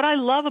 And what I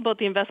love about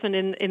the investment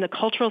in the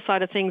cultural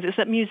side of things is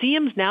that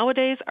museums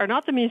nowadays are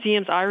not the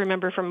museums I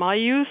remember from my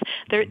youth.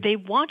 They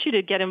want you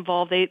to get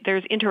involved.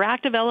 There's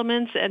interactive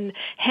elements and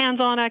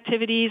hands-on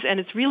activities, and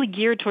it's really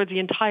geared towards the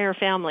entire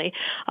family.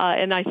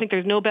 And I think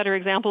there's no better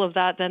example of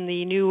that than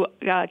the new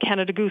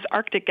Canada Goose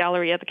Arctic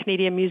Gallery at the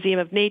Canadian Museum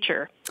of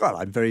Nature. Well,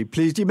 I'm very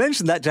pleased you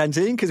mentioned that,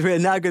 Jantine, because we're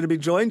now going to be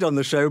joined on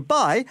the show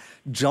by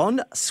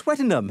John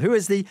Swettenham, who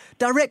is the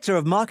Director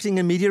of Marketing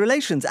and Media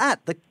Relations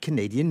at the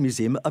Canadian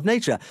Museum of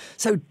Nature.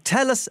 So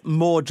tell us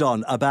more,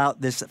 John,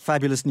 about this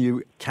fabulous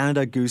new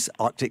Canada Goose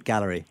Arctic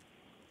Gallery.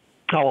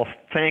 Oh, well,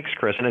 thanks,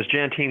 Chris. And as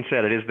Jantine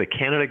said, it is the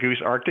Canada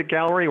Goose Arctic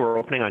Gallery. We're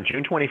opening on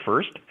June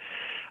 21st.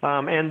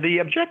 And the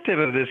objective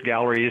of this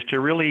gallery is to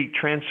really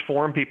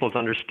transform people's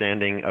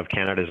understanding of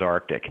Canada's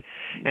Arctic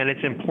and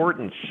its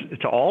importance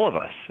to all of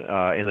us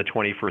in the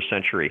 21st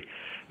century.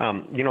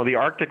 The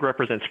Arctic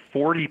represents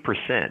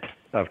 40%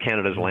 of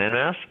Canada's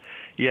landmass,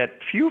 yet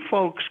few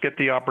folks get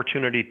the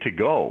opportunity to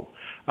go.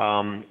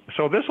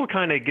 So this will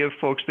kind of give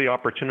folks the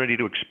opportunity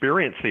to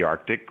experience the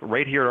Arctic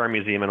right here at our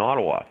museum in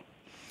Ottawa.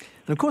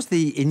 And of course,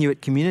 the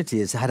Inuit community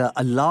has had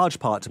a large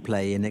part to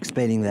play in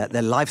explaining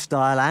their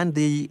lifestyle and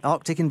the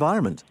Arctic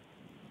environment.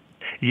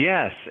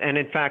 Yes, and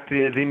in fact,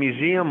 the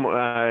museum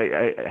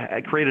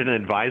created an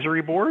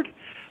advisory board,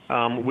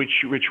 which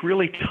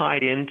really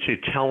tied into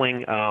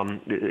telling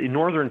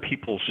northern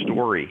people's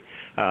story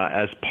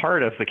as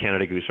part of the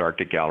Canada Goose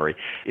Arctic Gallery.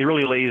 It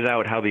really lays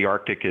out how the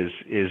Arctic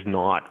is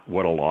not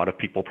what a lot of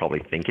people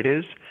probably think it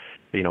is,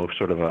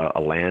 sort of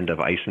a land of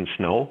ice and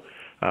snow.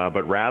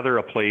 But rather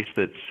a place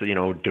that's,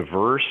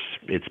 diverse,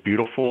 it's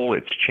beautiful,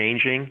 it's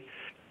changing,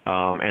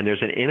 and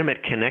there's an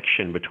intimate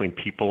connection between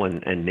people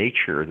and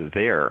nature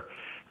there.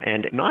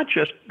 And not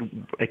just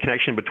a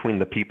connection between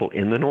the people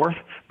in the North,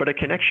 but a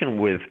connection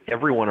with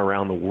everyone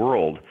around the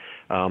world,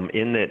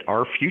 in that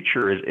our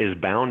future is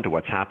bound to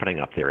what's happening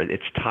up there.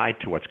 It's tied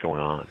to what's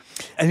going on.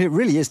 And it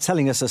really is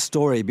telling us a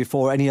story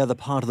before any other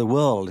part of the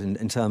world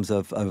in terms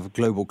of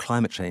global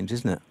climate change,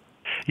 isn't it?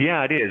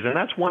 Yeah, it is, and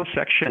that's one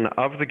section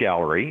of the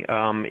gallery.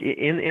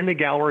 In the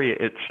gallery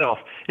itself,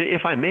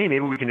 if I may,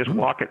 maybe we can just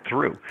walk it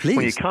through. Please.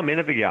 When you come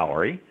into the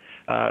gallery,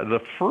 the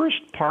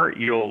first part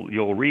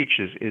you'll reach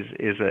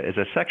is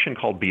a section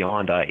called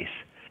Beyond Ice.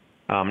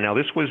 Now,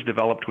 this was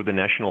developed with the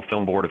National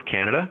Film Board of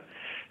Canada,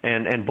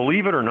 and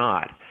believe it or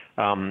not,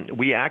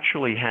 we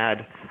actually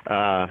had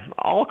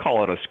I'll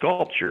call it a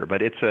sculpture, but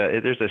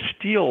there's a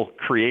steel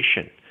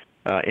creation.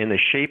 In the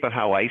shape of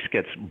how ice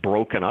gets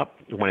broken up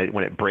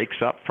when it breaks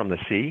up from the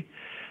sea.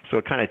 So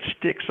it kind of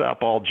sticks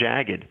up all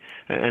jagged.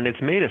 And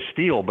it's made of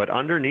steel, but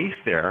underneath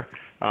there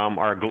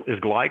is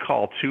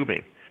glycol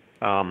tubing,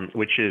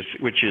 which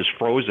is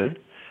frozen.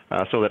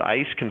 so that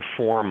ice can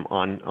form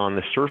on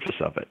the surface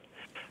of it.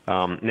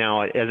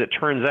 Now, as it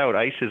turns out,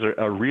 ice is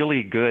a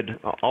really good,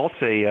 I'll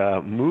say,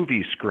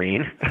 movie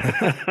screen.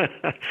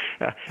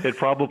 It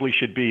probably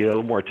should be a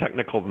little more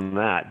technical than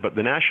that, but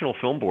the National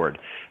Film Board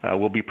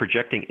will be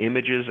projecting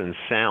images and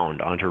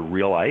sound onto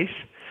real ice.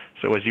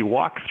 So as you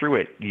walk through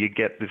it, you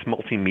get this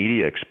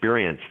multimedia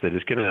experience that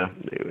is going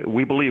to,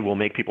 we believe, will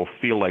make people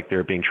feel like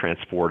they're being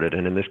transported,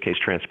 and in this case,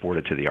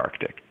 transported to the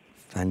Arctic.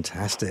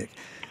 Fantastic.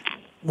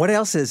 What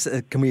else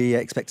can we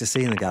expect to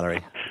see in the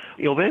gallery?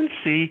 You'll then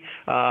see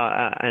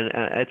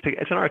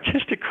it's an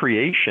artistic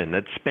creation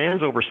that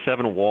spans over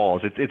 7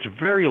 walls. It's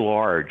very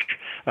large,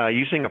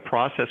 using a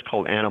process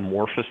called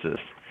anamorphosis.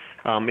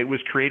 It was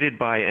created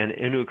by an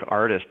Inuk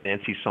artist,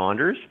 Nancy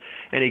Saunders,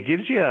 and it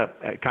gives you a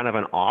kind of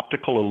an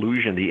optical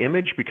illusion. The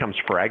image becomes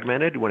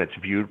fragmented when it's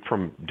viewed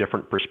from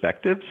different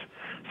perspectives.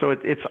 So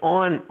it's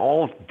on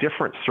all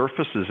different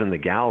surfaces in the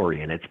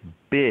gallery, and it's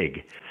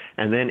big.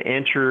 And then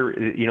enter,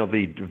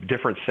 the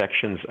different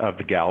sections of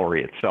the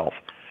gallery itself,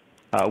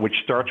 which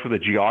starts with a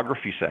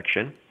geography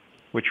section,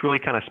 which really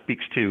kind of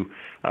speaks to,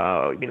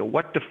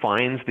 what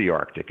defines the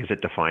Arctic. Is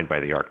it defined by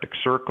the Arctic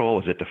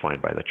Circle? Is it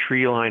defined by the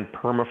tree line,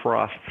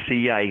 permafrost,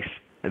 sea ice?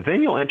 And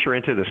then you'll enter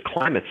into this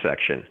climate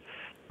section,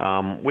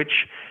 which,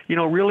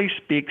 really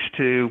speaks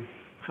to,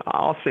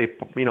 I'll say,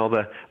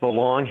 the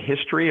long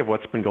history of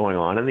what's been going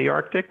on in the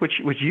Arctic, which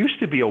used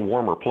to be a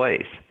warmer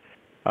place.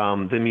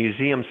 The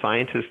museum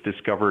scientists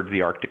discovered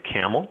the Arctic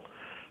camel,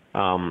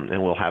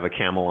 and we'll have a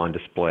camel on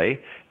display.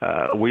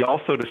 We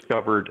also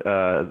discovered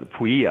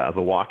Puia,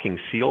 the walking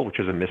seal, which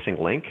is a missing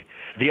link.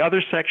 The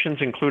other sections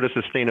include a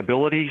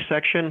sustainability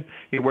section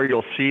where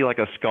you'll see like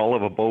a skull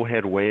of a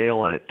bowhead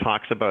whale, and it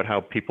talks about how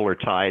people are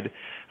tied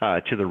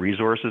to the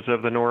resources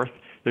of the North.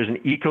 There's an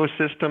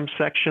ecosystem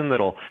section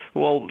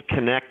will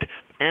connect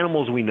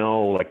animals we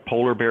know, like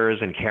polar bears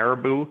and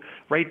caribou,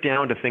 right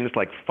down to things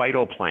like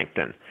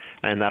phytoplankton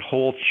and that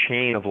whole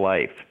chain of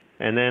life.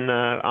 And then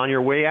on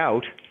your way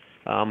out,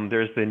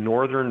 there's the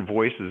Northern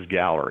Voices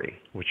Gallery,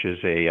 which is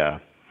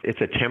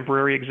it's a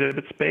temporary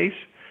exhibit space.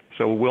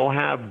 So we'll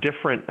have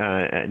different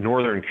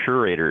northern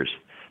curators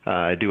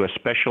do a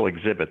special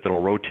exhibit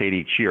that'll rotate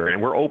each year.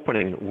 And we're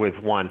opening with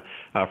one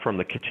from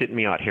the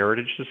Kitikmeot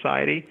Heritage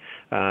Society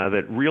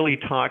that really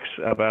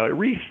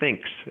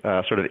rethinks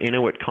sort of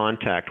Inuit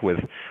contact with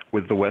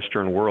the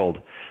Western world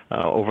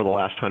over the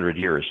last 100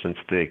 years since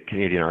the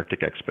Canadian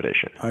Arctic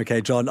Expedition.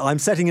 Okay, John, I'm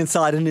setting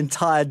aside an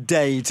entire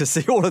day to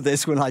see all of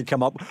this when I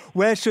come up.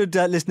 Where should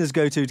listeners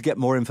go to get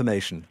more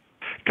information?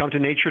 Come to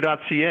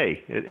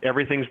nature.ca.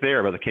 Everything's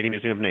there about the Canadian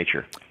Museum of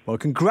Nature. Well,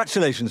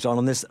 congratulations, John,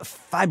 on this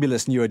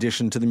fabulous new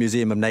addition to the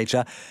Museum of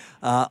Nature.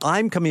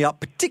 I'm coming up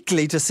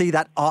particularly to see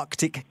that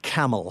Arctic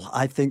camel.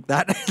 I think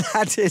that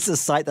is a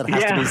sight that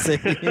has to be seen.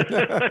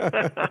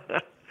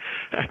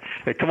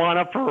 Hey, come on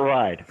up for a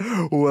ride.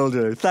 Will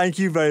do. Thank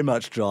you very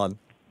much, John.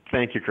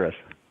 Thank you, Chris.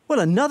 Well,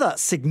 another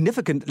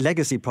significant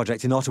legacy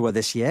project in Ottawa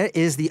this year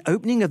is the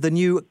opening of the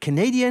new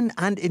Canadian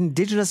and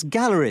Indigenous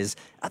galleries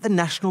at the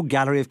National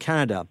Gallery of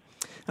Canada.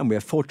 And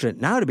we're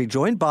fortunate now to be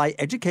joined by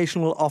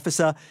Educational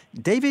Officer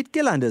David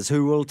Gillanders,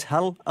 who will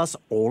tell us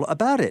all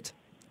about it.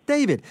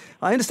 David,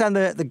 I understand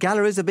the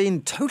galleries have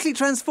been totally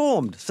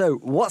transformed. So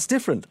what's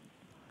different?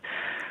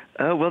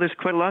 Well, there's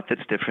quite a lot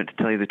that's different, to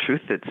tell you the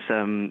truth.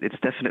 It's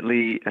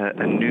definitely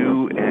a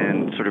new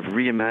and sort of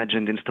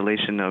reimagined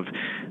installation of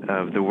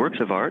the works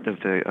of art of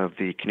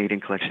the Canadian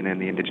collection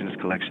and the Indigenous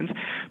collections.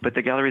 But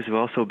the galleries have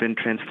also been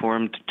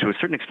transformed to a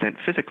certain extent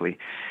physically.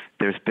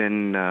 There's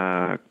been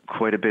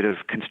quite a bit of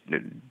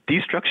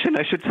destruction,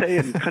 I should say,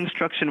 and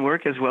construction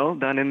work as well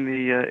done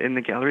in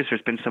the galleries.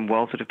 There's been some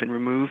walls that have been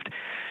removed.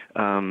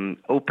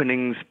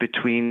 Openings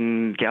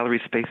between gallery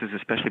spaces,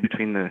 especially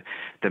between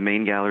the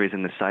main galleries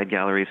and the side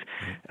galleries,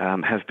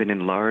 have been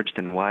enlarged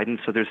and widened.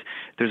 So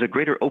there's a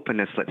greater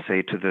openness, let's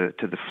say, to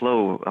the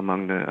flow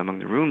among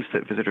the rooms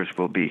that visitors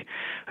will be,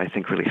 I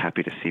think, really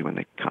happy to see when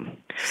they come.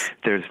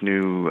 There's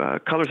new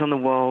colors on the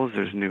walls.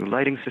 There's new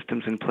lighting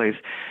systems in place.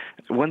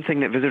 One thing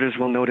that visitors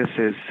will notice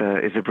is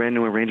a brand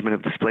new arrangement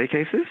of display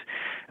cases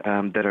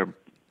that are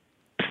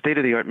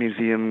state-of-the-art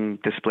museum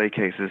display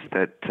cases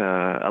that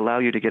allow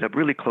you to get up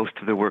really close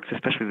to the works,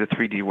 especially the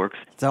 3D works.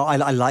 So I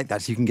like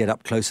that. So you can get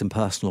up close and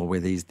personal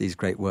with these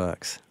great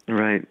works.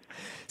 Right.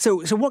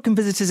 So what can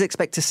visitors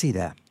expect to see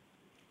there?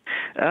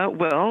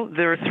 Well,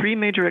 there are 3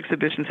 major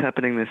exhibitions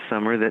happening this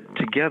summer that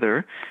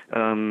together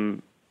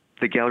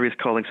the gallery is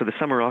calling, so the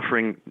summer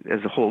offering as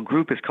a whole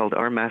group is called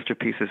Our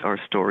Masterpieces, Our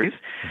Stories.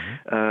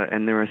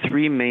 And there are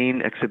 3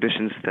 main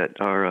exhibitions that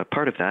are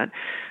part of that.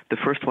 The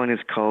first one is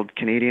called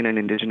Canadian and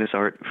Indigenous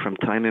Art from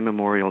Time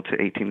Immemorial to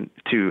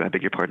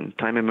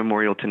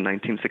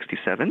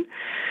 1967.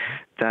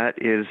 That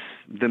is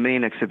the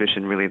main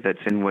exhibition, really, that's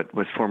in what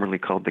was formerly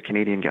called the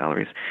Canadian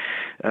Galleries.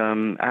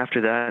 After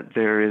that,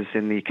 there is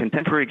in the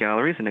Contemporary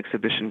Galleries an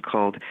exhibition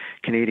called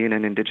Canadian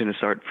and Indigenous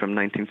Art from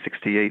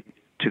 1968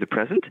 to the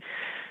present.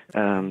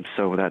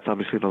 So that's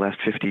obviously the last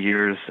 50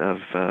 years of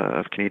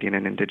Canadian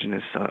and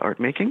Indigenous art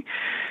making.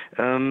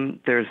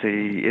 There's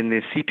in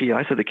the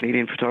CPI, so the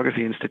Canadian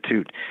Photography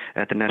Institute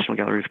at the National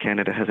Gallery of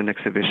Canada has an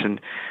exhibition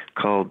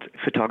called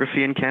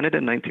Photography in Canada,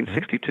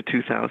 1960 to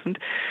 2000.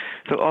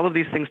 So all of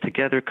these things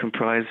together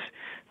comprise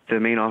the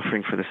main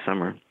offering for the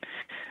summer.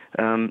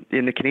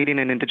 In the Canadian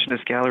and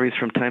Indigenous galleries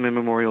from time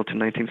immemorial to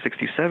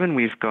 1967,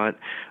 we've got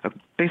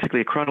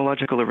basically a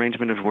chronological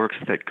arrangement of works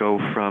that go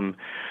from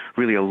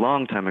really a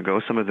long time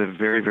ago. Some of the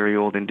very, very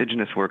old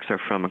Indigenous works are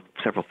from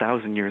several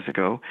thousand years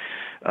ago,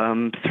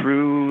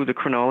 through the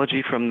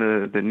chronology from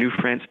the New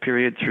France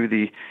period through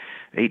the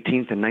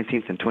 18th and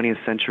 19th and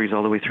 20th centuries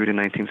all the way through to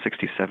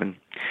 1967.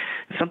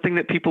 Something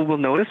that people will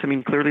notice, I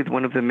mean, clearly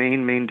one of the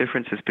main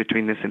differences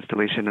between this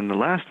installation and the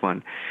last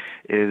one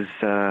is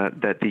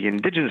that the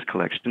Indigenous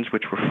collections,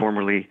 which were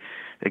formerly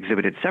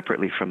exhibited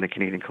separately from the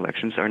Canadian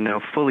collections, are now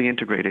fully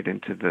integrated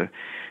into the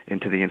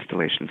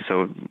installation.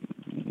 So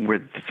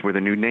that's where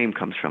the new name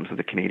comes from, so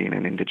the Canadian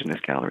and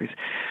Indigenous galleries.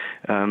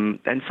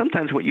 And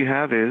sometimes what you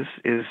have is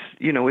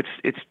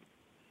it's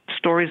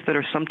stories that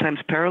are sometimes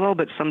parallel,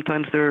 but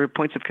sometimes there are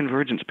points of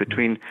convergence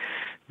between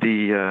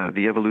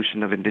the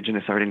evolution of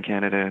Indigenous art in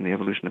Canada and the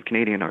evolution of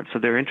Canadian art. So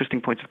there are interesting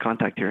points of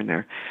contact here and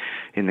there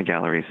in the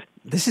galleries.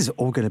 This is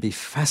all going to be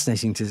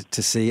fascinating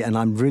to see, and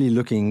I'm really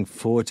looking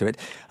forward to it.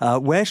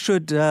 Where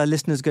should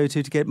listeners go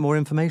to get more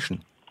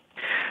information?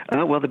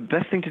 Well, the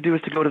best thing to do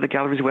is to go to the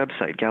gallery's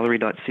website,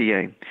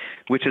 gallery.ca,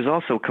 which is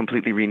also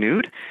completely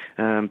renewed.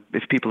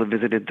 If people have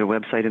visited the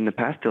website in the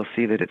past, they'll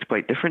see that it's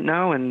quite different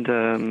now and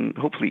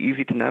hopefully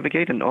easy to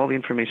navigate, and all the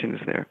information is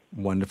there.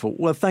 Wonderful.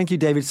 Well, thank you,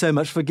 David, so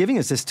much for giving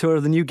us this tour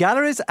of the new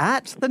galleries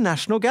at the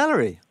National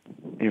Gallery.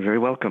 You're very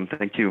welcome.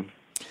 Thank you.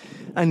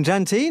 And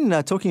Jantine,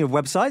 talking of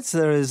websites,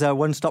 there is a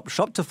one-stop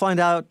shop to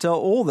find out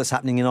all that's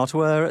happening in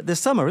Ottawa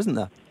this summer, isn't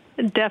there?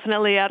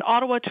 Definitely. At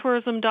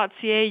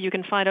ottawatourism.ca, you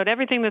can find out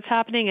everything that's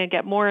happening and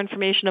get more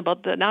information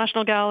about the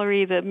National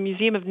Gallery, the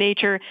Museum of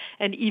Nature,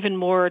 and even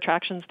more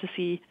attractions to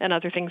see and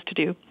other things to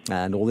do.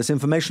 And all this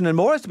information and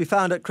more is to be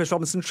found at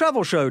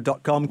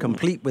chrisrobinsontravelshow.com,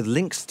 complete with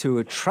links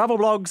to travel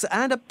blogs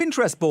and a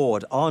Pinterest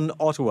board on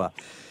Ottawa.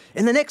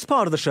 In the next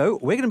part of the show,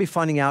 we're going to be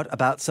finding out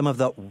about some of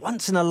the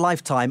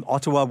once-in-a-lifetime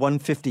Ottawa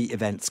 150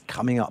 events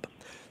coming up.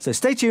 So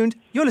stay tuned.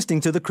 You're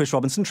listening to The Chris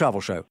Robinson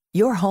Travel Show.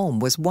 Your home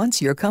was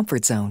once your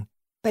comfort zone.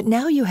 But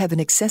now you have an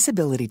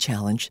accessibility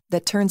challenge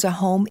that turns a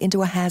home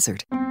into a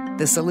hazard.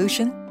 The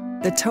solution?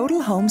 The Total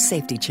Home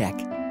Safety Check.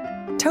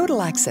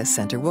 Total Access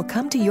Center will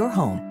come to your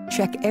home,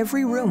 check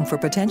every room for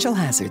potential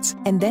hazards,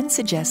 and then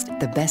suggest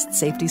the best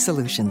safety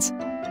solutions.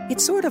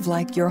 It's sort of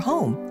like your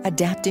home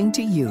adapting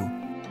to you.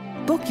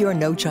 Book your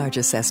no-charge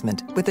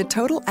assessment with the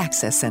Total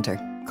Access Center.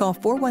 Call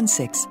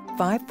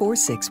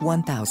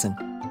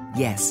 416-546-1000.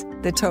 Yes,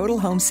 the Total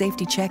Home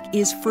Safety Check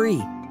is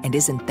free. And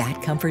isn't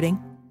that comforting?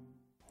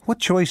 What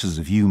choices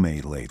have you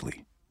made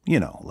lately? You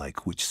know,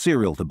 like which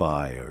cereal to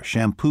buy or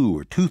shampoo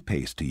or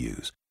toothpaste to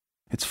use.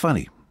 It's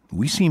funny,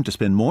 we seem to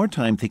spend more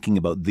time thinking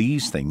about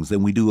these things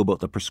than we do about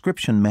the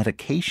prescription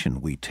medication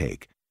we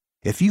take.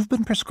 If you've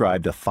been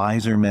prescribed a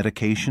Pfizer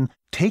medication,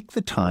 take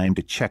the time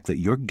to check that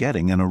you're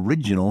getting an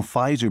original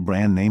Pfizer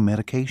brand name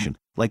medication,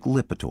 like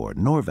Lipitor,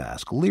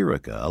 Norvasc,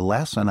 Lyrica,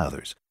 Alas, and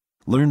others.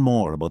 Learn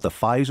more about the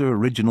Pfizer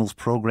Originals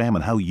program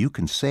and how you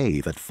can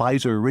save at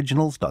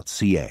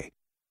pfizeroriginals.ca.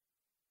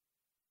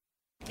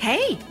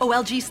 Hey,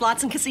 OLG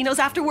Slots and Casinos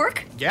after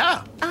work?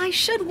 Yeah. I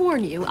should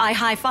warn you, I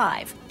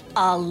high-five.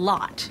 A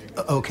lot.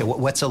 Okay,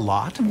 what's a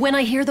lot? When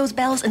I hear those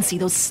bells and see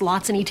those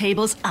slots and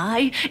e-tables,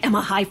 I am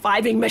a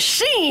high-fiving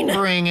machine.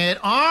 Bring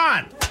it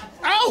on.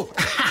 Oh!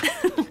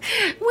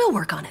 We'll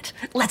work on it.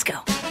 Let's go.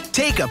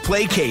 Take a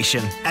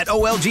playcation at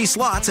OLG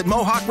Slots at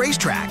Mohawk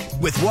Racetrack.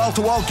 With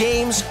wall-to-wall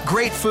games,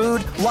 great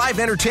food, live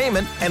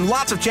entertainment, and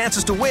lots of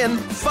chances to win,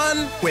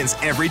 fun wins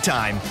every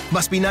time.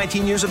 Must be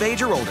 19 years of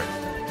age or older.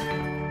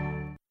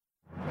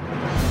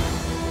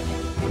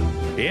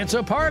 It's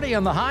a party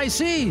on the high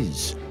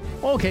seas.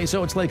 Okay,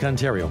 so it's Lake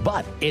Ontario,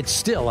 but it's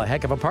still a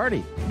heck of a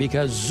party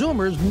because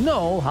Zoomers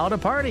know how to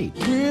party.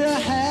 We're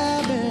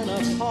having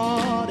a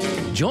party.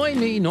 Join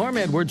me, Norm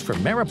Edwards, for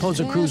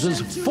Mariposa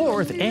Cruises'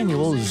 4th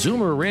annual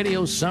Zoomer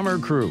Radio Summer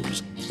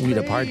Cruise. We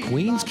depart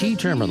Queens Quay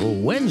Terminal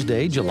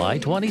Wednesday, July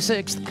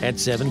 26th at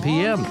 7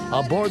 p.m.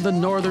 aboard the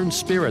Northern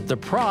Spirit, the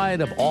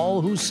pride of all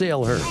who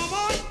sail her.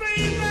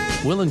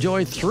 We'll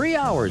enjoy 3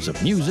 hours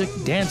of music,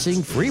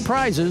 dancing, free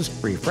prizes,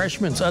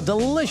 refreshments, a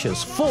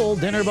delicious full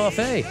dinner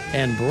buffet,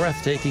 and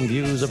breathtaking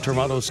views of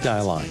Toronto's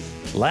skyline.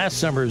 Last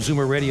summer's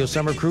Zoomer Radio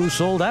Summer Cruise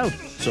sold out,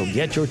 so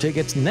get your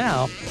tickets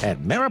now at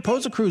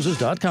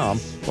mariposacruises.com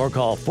or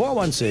call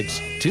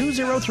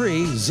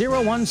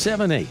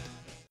 416-203-0178.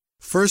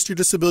 First, your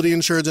disability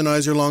insurer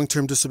denies your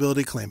long-term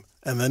disability claim,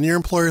 and then your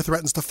employer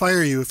threatens to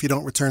fire you if you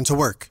don't return to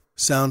work.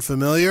 Sound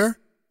familiar?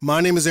 My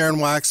name is Aaron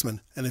Waxman,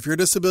 and if your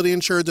disability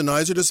insurer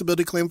denies your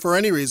disability claim for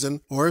any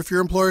reason, or if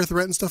your employer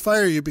threatens to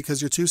fire you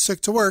because you're too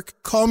sick to work,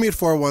 call me at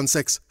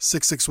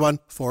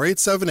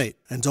 416-661-4878.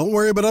 And don't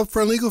worry about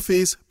upfront legal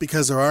fees,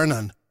 because there are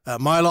none. At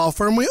my law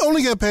firm, we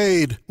only get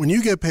paid when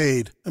you get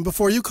paid. And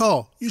before you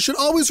call, you should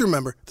always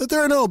remember that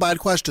there are no bad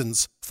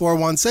questions.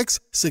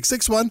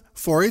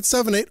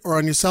 416-661-4878 or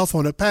on your cell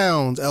phone at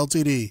pound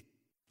LTD.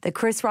 The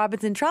Chris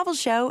Robinson Travel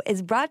Show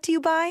is brought to you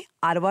by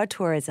Ottawa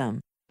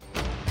Tourism.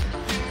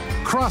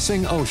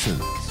 Crossing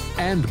oceans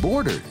and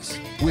borders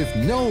with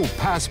no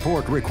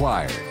passport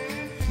required.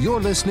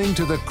 You're listening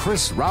to the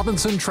Chris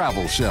Robinson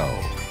Travel Show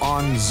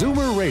on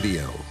Zoomer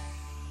Radio.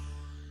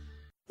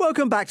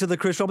 Welcome back to the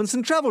Chris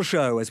Robinson Travel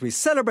Show as we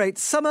celebrate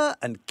summer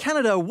and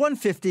Canada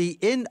 150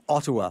 in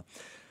Ottawa.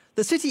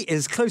 The city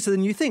is closer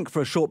than you think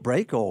for a short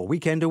break or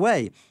weekend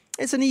away.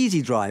 It's an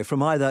easy drive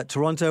from either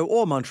Toronto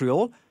or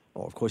Montreal,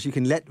 or of course you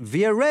can let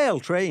Via Rail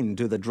train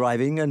do the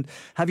driving and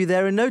have you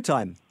there in no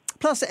time.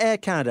 Plus Air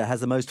Canada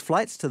has the most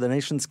flights to the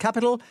nation's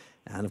capital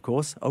and of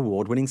course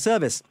award-winning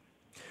service.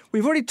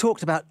 We've already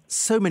talked about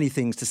so many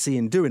things to see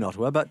and do in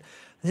Ottawa, but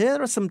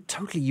there are some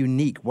totally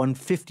unique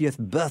 150th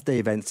birthday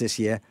events this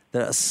year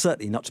that are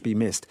certainly not to be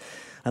missed.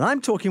 And I'm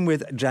talking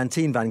with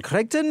Jantine Van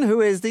Kregten,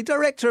 who is the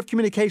Director of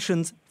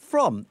Communications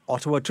from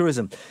Ottawa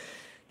Tourism.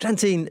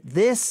 Jantine,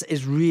 this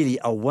is really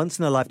a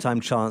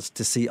once-in-a-lifetime chance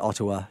to see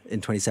Ottawa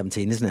in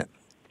 2017, isn't it?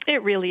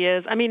 It really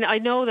is. I mean, I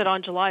know that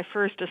on July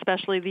 1st,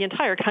 especially, the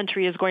entire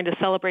country is going to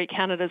celebrate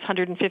Canada's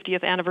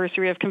 150th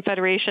anniversary of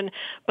Confederation,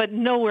 but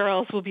nowhere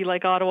else will be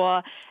like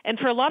Ottawa. And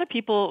for a lot of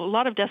people, a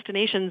lot of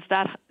destinations,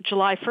 that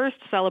July 1st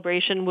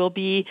celebration will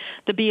be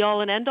the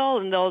be-all and end-all,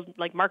 and they'll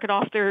mark it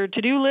off their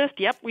to-do list.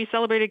 Yep, we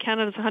celebrated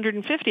Canada's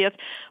 150th.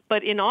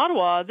 But in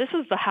Ottawa, this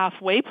is the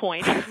halfway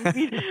point.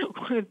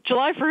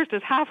 July 1st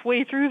is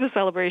halfway through the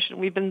celebration.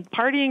 We've been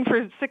partying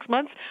for 6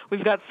 months.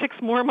 We've got 6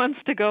 more months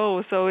to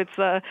go. So it's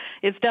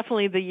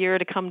definitely the year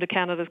to come to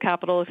Canada's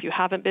capital if you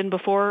haven't been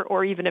before,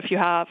 or even if you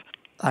have.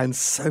 And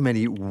so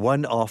many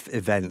one-off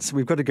events.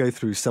 We've got to go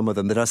through some of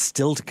them that are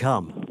still to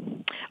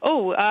come.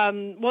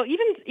 Well,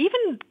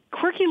 even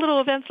quirky little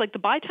events like the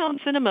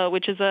Bytown Cinema,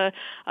 which is a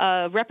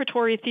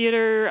repertory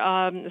theater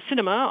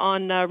cinema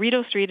on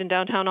Rideau Street in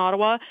downtown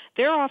Ottawa.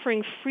 They're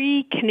offering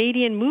free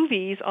Canadian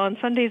movies on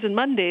Sundays and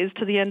Mondays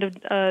to the end of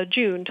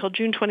June, till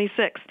June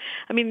 26th.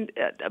 I mean,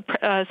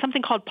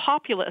 something called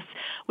Populous,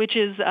 which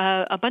is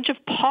a bunch of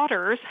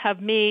potters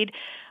have made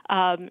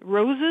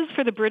roses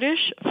for the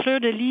British,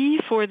 fleurs de lis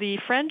for the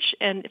French,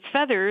 and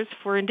feathers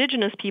for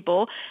Indigenous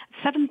people.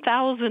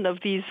 7,000 of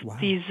these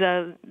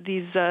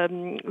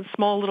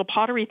small little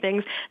pottery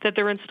things that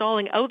they're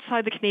installing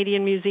outside the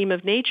Canadian Museum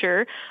of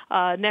Nature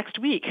next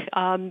week.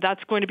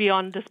 That's going to be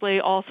on display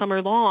all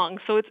summer long.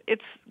 So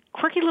it's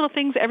quirky little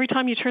things. Every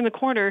time you turn the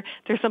corner,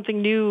 there's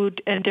something new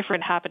and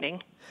different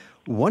happening.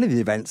 One of the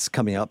events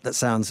coming up that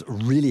sounds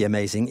really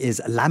amazing is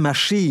La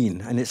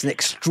Machine, and it's an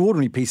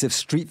extraordinary piece of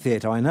street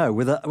theatre, I know,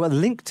 with a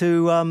link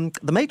to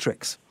The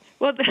Matrix.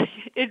 Well,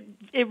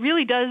 it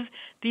really does.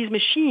 These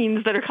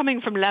machines that are coming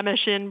from La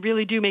Machine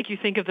really do make you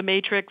think of The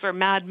Matrix or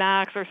Mad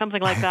Max or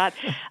something like that.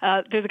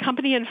 There's a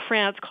company in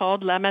France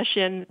called La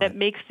Machine that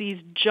makes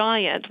these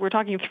giant, we're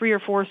talking 3 or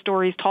 4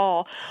 stories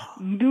tall,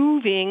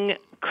 moving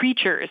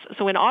creatures.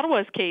 So in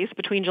Ottawa's case,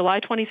 between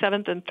July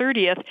 27th and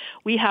 30th,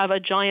 we have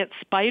a giant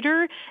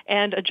spider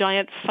and a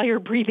giant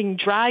fire-breathing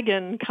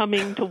dragon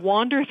coming to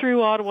wander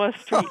through Ottawa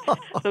streets.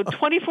 So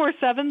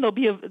 24/7,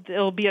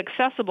 they'll be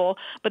accessible,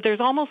 but there's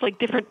almost like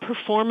different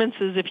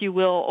performances, if you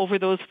will, over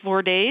those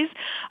 4 days.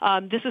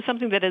 This is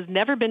something that has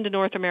never been to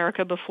North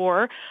America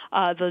before.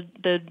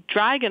 The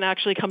dragon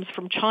actually comes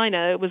from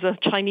China. It was a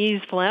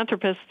Chinese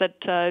philanthropist that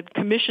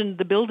commissioned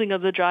the building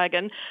of the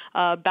dragon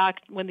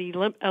back when the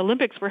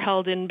Olympics were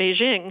held in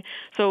Beijing.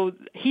 So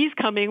he's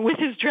coming with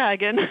his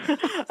dragon.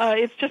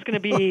 It's just going to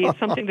be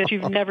something that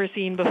you've never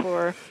seen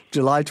before.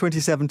 July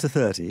 27 to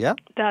 30, yeah?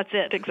 That's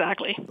it,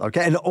 exactly.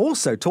 Okay, and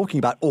also talking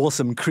about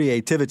awesome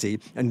creativity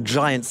and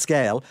giant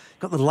scale,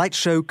 got the light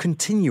show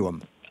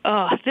Continuum.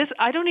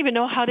 I don't even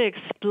know how to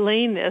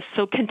explain this.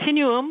 So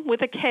Continuum,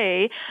 with a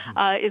K,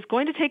 is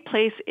going to take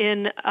place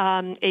in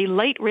a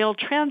light rail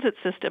transit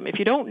system. If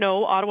you don't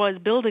know, Ottawa is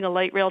building a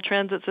light rail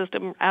transit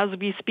system as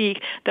we speak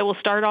that will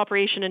start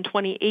operation in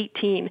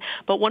 2018.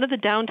 But one of the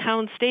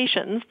downtown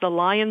stations, the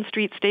Lion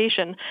Street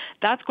Station,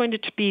 that's going to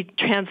be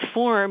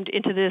transformed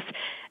into this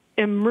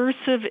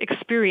immersive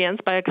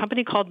experience by a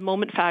company called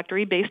Moment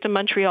Factory based in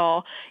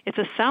Montreal. It's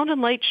a sound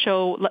and light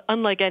show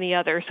unlike any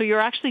other. So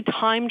you're actually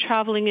time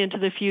traveling into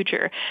the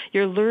future.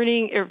 You're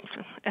learning,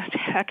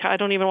 heck, I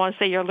don't even want to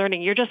say you're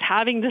learning. You're just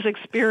having this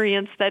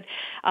experience that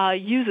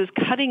uses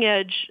cutting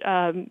edge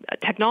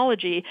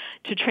technology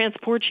to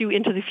transport you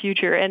into the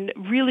future, and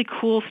really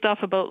cool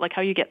stuff about like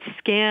how you get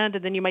scanned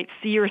and then you might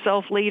see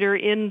yourself later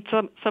in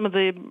some of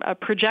the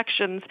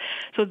projections.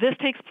 So this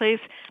takes place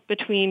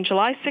between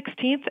July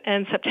 16th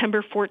and September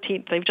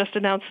 14th. They've just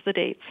announced the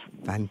dates.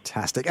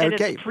 Fantastic. And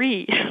okay. It's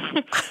free.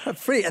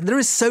 Free. And there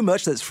is so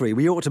much that's free.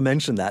 We ought to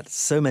mention that.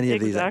 So many of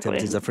these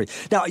activities are free.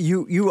 Now,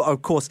 you are,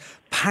 of course,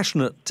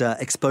 passionate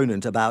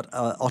exponent about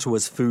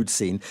Ottawa's food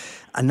scene.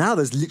 And now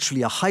there's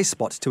literally a high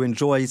spot to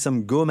enjoy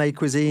some gourmet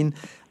cuisine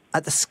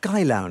at the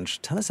Sky Lounge.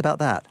 Tell us about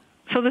that.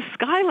 So the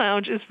Sky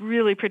Lounge is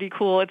really pretty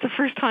cool. It's the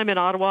first time in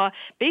Ottawa.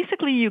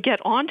 Basically, you get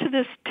onto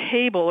this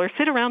table or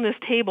sit around this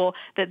table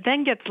that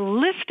then gets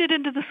lifted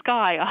into the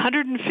sky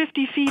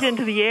 150 feet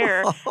into the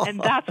air, and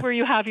that's where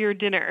you have your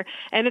dinner.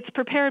 And it's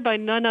prepared by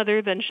none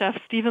other than Chef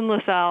Stephen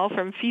LaSalle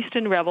from Feast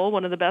and Revel,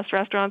 one of the best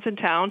restaurants in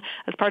town,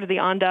 as part of the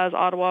Andaz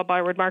Ottawa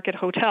Byward Market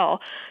Hotel.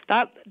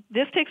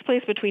 This takes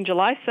place between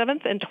July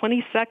 7th and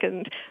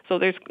 22nd, so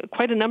there's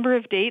quite a number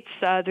of dates.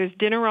 There's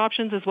dinner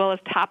options as well as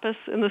tapas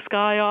in the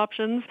sky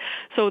options.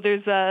 So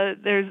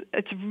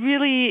it's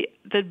really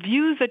the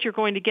views that you're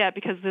going to get,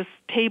 because this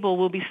table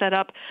will be set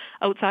up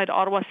outside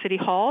Ottawa City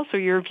Hall. So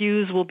your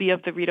views will be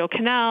of the Rideau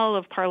Canal,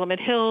 of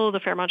Parliament Hill, the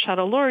Fairmont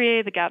Chateau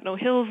Laurier, the Gatineau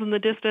Hills in the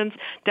distance,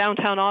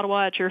 downtown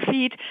Ottawa at your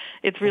feet.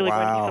 It's really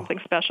going to be something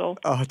special.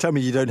 Oh, tell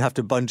me you don't have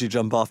to bungee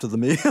jump after the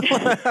meal.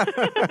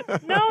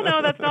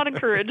 No, that's not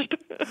encouraged.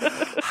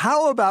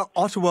 How about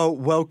Ottawa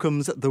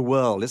Welcomes the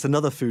World? It's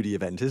another foodie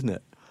event, isn't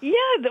it?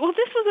 Yeah, well,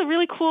 this was a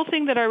really cool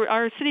thing that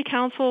our city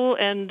council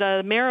and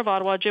Mayor of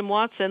Ottawa, Jim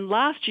Watson,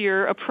 last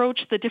year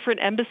approached the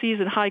different embassies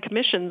and high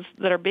commissions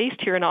that are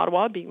based here in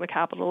Ottawa, being the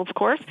capital, of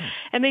course.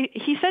 And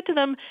he said to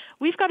them,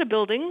 we've got a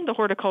building, the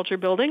Horticulture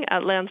Building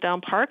at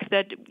Lansdowne Park,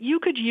 that you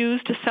could use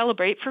to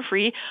celebrate for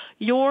free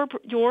your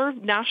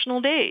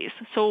national days.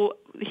 So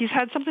he's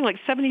had something like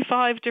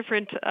 75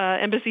 different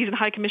embassies and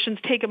high commissions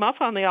take him up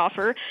on the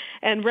offer,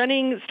 and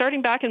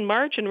starting back in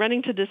March and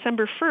running to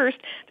December 1st,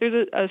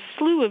 there's a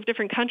slew of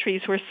different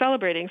countries who are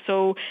celebrating.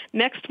 So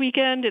next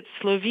weekend, it's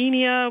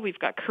Slovenia, we've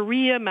got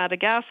Korea,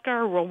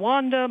 Madagascar,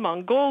 Rwanda,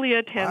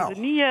 Mongolia,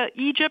 Tanzania,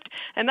 Egypt,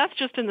 and that's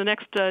just in the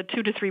next 2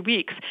 to 3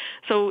 weeks.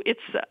 So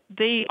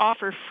they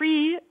offer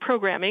free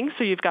programming,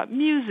 so you've got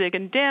music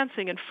and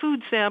dancing and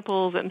food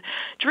samples and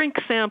drink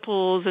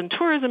samples and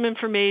tourism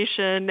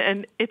information,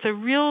 and it's a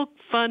real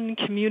fun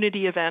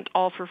community event,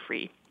 all for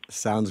free.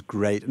 Sounds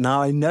great.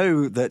 Now, I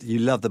know that you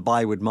love the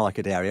Byward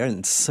Market area,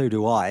 and so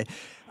do I,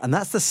 and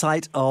that's the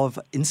site of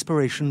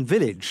Inspiration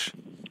Village.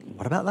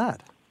 What about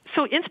that?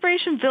 So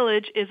Inspiration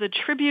Village is a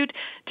tribute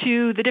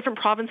to the different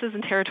provinces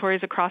and territories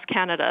across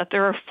Canada.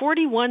 There are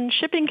 41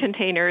 shipping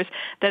containers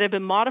that have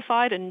been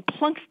modified and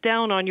plunked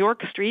down on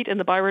York Street in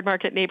the Byward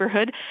Market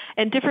neighborhood,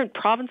 and different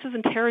provinces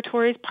and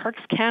territories.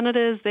 Parks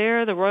Canada is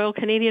there. The Royal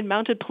Canadian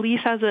Mounted Police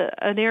has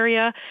an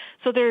area.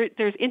 So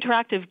there's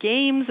interactive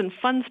games and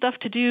fun stuff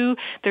to do.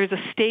 There's a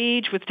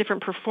stage with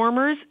different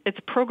performers. It's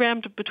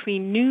programmed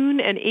between noon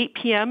and 8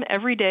 p.m.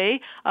 every day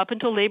up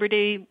until Labor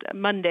Day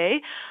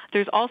Monday.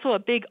 There's also a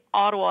big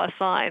Ottawa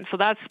sign, so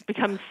that's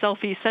become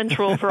selfie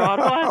central for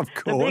Ottawa. Of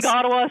course. The big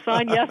Ottawa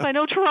sign. Yes, I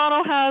know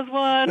Toronto has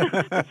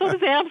one. So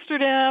does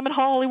Amsterdam and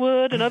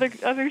Hollywood and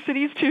other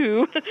cities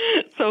too.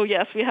 So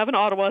yes, we have an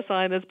Ottawa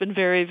sign that's been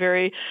very,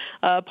 very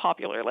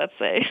popular, let's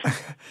say.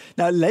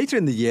 Now, later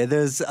in the year,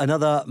 there's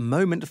another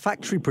Moment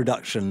Factory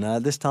production,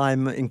 this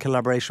time in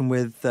collaboration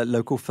with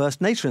local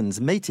First Nations,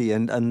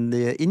 Métis and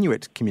the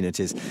Inuit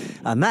communities.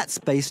 And that's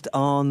based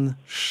on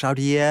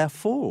Chaudière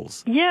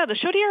Falls. Yeah, the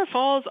Chaudière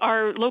Falls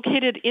are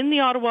located in the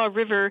Ottawa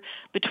River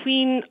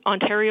between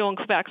Ontario and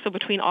Quebec, so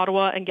between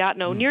Ottawa and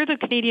Gatineau, near the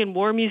Canadian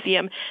War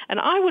Museum. And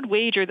I would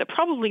wager that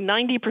probably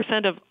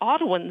 90% of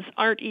Ottawans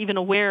aren't even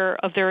aware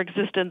of their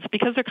existence,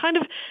 because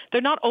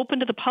they're not open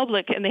to the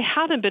public, and they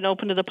haven't been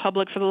open to the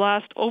public for the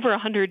last over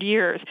 100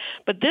 years.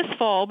 But this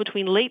fall,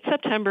 between late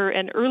September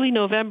and early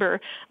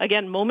November,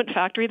 again, Moment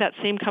Factory, that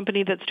same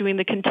company that's doing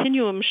the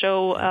Continuum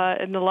show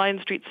in the Lion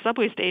Street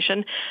subway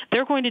station,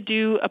 they're going to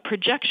do a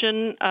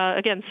projection,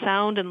 again,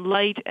 sound and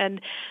light,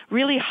 and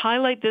really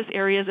highlight this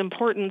area's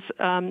importance,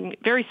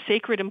 very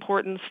sacred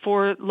importance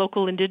for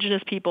local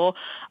Indigenous people.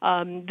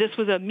 This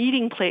was a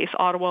meeting place,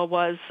 Ottawa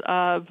was,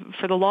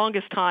 for the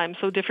longest time.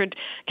 So different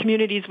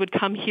communities would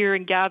come here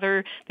and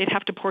gather. They'd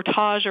have to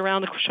portage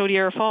around the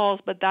Chaudière Falls,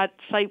 but that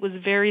site was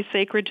very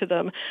sacred to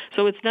them.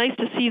 So it's nice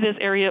to see this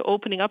area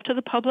opening up to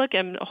the public,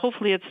 and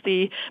hopefully it's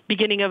the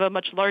beginning of a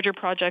much larger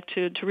project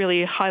to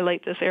really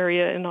highlight this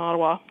area in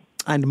Ottawa.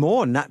 And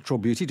more natural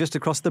beauty just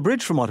across the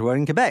bridge from Ottawa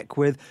in Quebec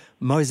with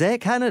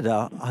Mosaic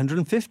Canada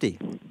 150.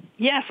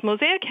 Yes,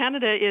 Mosaic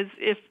Canada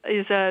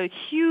is a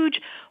huge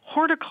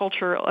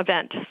horticulture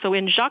event. So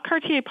in Jacques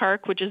Cartier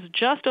Park, which is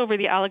just over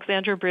the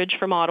Alexandra Bridge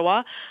from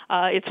Ottawa,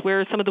 it's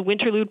where some of the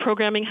winterlude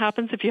programming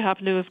happens if you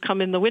happen to have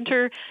come in the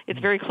winter. It's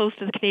very close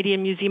to the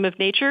Canadian Museum of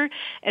Nature.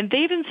 And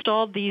they've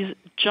installed these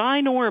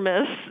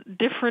ginormous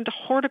different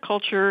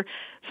horticulture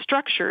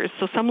structures.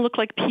 So some look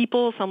like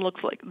people, some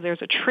look like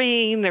there's a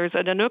train, there's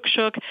an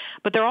Inukshuk,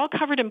 but they're all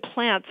covered in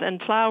plants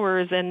and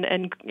flowers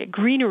and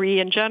greenery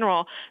in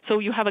general. So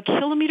you have a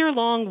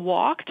kilometer-long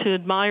walk to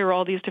admire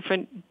all these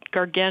different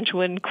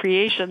gargantuan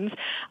creations.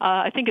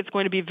 I think it's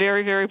going to be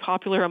very, very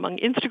popular among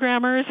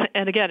Instagrammers.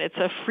 And again, it's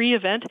a free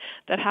event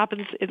that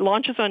happens. It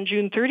launches on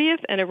June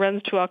 30th and it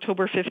runs to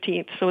October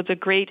 15th. So it's a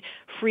great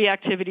free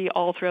activity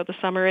all throughout the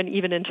summer and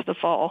even into the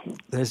fall.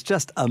 There's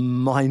just a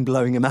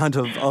mind-blowing amount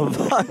of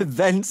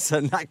events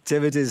and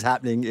activities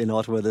happening in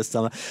Ottawa this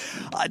summer.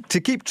 To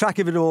keep track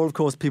of it all, of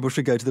course, people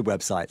should go to the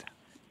website.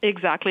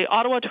 Exactly.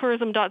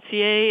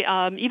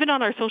 OttawaTourism.ca, even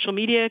on our social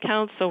media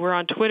accounts, so we're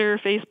on Twitter,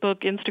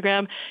 Facebook,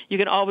 Instagram, you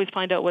can always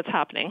find out what's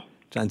happening.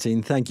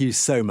 Jantine, thank you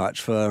so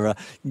much for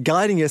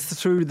guiding us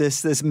through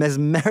this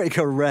mesmeric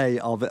array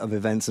of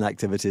events and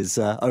activities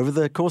over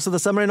the course of the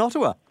summer in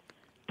Ottawa.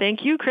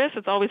 Thank you, Chris.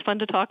 It's always fun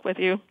to talk with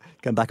you.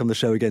 Come back on the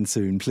show again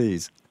soon,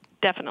 please.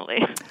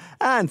 Definitely.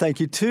 And thank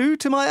you, too,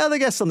 to my other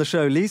guests on the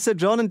show, Lisa,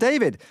 John and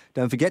David.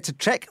 Don't forget to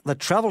check the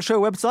Travel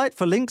Show website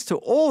for links to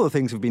all the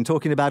things we've been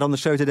talking about on the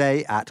show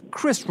today at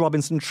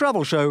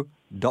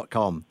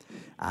chrisrobinsontravelshow.com.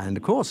 And,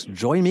 of course,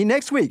 join me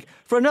next week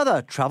for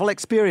another travel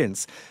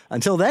experience.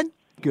 Until then,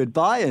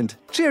 goodbye and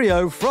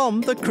cheerio from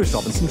the Chris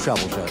Robinson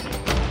Travel Show.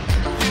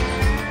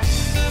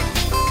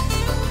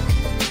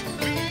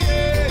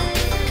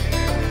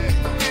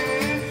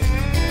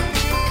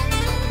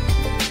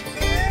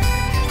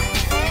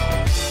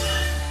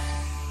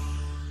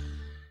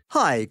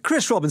 Hi,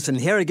 Chris Robinson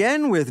here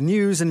again with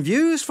news and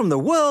views from the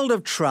world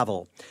of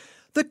travel.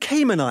 The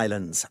Cayman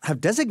Islands have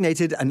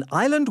designated an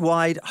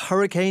island-wide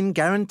hurricane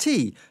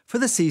guarantee for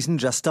the season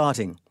just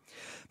starting.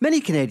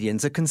 Many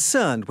Canadians are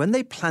concerned when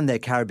they plan their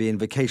Caribbean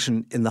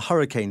vacation in the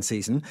hurricane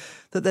season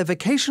that their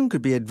vacation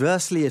could be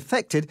adversely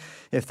affected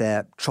if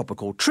their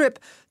tropical trip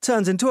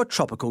turns into a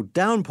tropical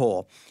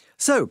downpour.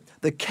 So,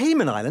 the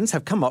Cayman Islands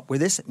have come up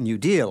with this new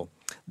deal.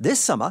 This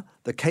summer,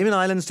 the Cayman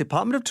Islands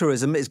Department of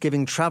Tourism is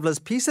giving travellers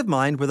peace of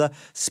mind with a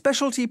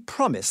specialty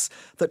promise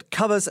that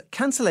covers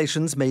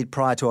cancellations made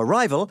prior to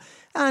arrival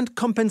and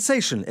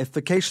compensation if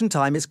vacation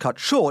time is cut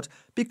short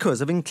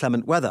because of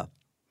inclement weather.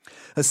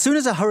 As soon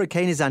as a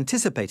hurricane is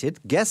anticipated,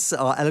 guests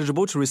are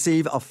eligible to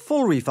receive a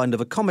full refund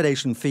of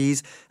accommodation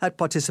fees at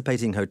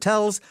participating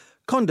hotels,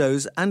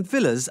 condos and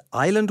villas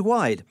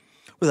island-wide,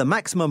 with a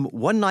maximum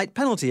one-night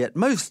penalty at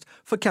most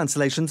for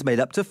cancellations made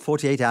up to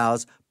 48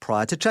 hours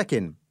prior to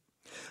check-in.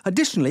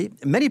 Additionally,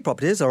 many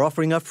properties are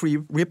offering a free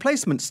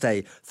replacement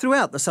stay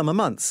throughout the summer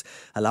months,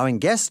 allowing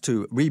guests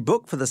to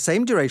rebook for the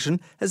same duration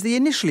as the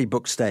initially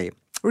booked stay,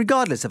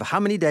 regardless of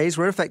how many days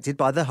were affected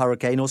by the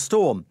hurricane or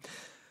storm.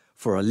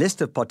 For a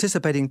list of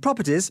participating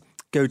properties,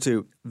 go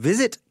to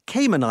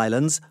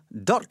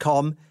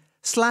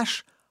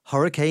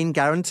visitcaymanislands.com/hurricane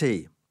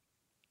guarantee.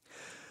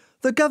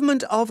 The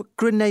government of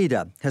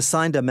Grenada has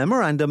signed a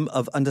memorandum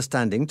of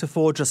understanding to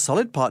forge a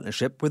solid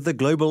partnership with the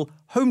global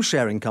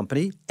home-sharing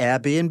company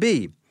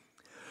Airbnb.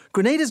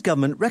 Grenada's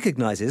government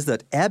recognises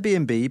that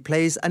Airbnb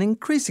plays an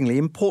increasingly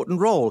important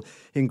role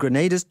in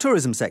Grenada's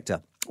tourism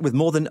sector, with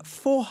more than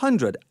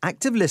 400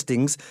 active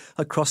listings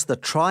across the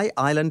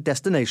tri-island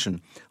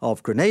destination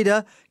of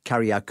Grenada,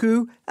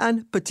 Carriacou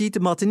and Petite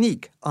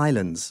Martinique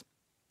Islands.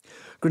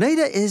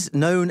 Grenada is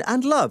known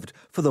and loved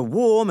for the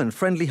warm and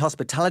friendly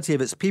hospitality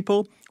of its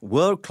people,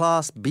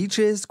 world-class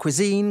beaches,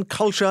 cuisine,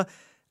 culture,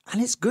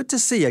 and it's good to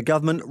see a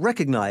government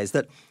recognise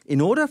that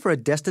in order for a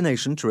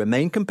destination to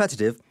remain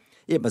competitive,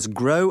 it must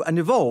grow and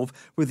evolve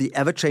with the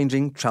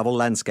ever-changing travel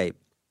landscape.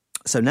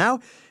 So now,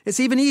 it's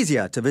even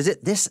easier to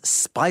visit this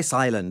spice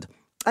island.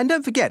 And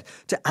don't forget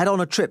to add on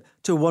a trip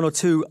to one or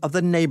two of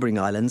the neighbouring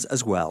islands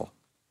as well.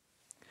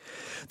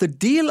 The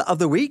deal of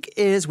the week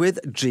is with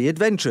G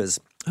Adventures,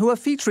 who are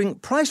featuring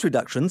price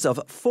reductions of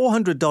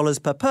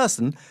 $400 per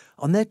person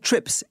on their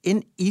trips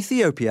in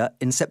Ethiopia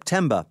in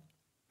September.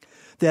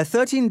 Their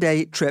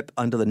 13-day trip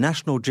under the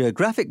National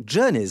Geographic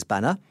Journeys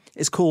banner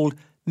is called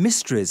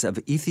Mysteries of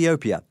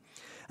Ethiopia,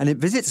 and it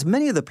visits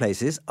many of the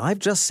places I've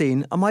just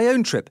seen on my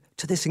own trip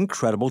to this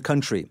incredible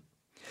country.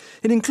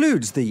 It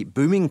includes the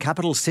booming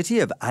capital city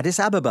of Addis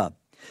Ababa,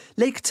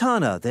 Lake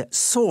Tana, the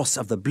source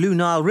of the Blue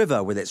Nile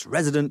River with its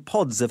resident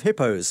pods of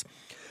hippos,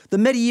 the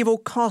medieval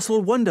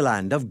castle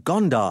wonderland of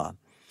Gondar,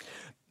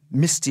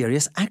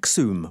 mysterious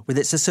Aksum with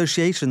its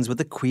associations with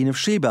the Queen of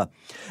Sheba,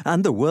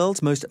 and the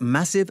world's most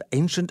massive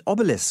ancient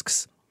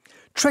obelisks,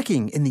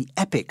 trekking in the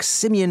epic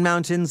Simeon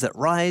Mountains that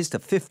rise to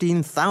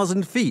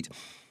 15,000 feet,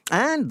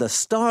 and the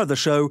star of the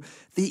show,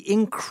 the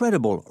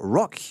incredible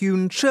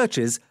rock-hewn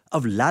churches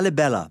of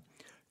Lalibela,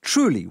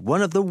 truly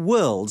one of the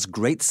world's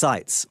great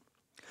sights.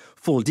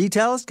 Full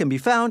details can be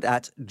found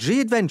at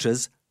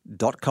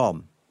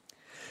gadventures.com.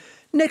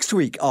 Next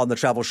week on The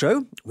Travel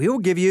Show, we will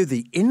give you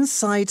the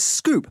inside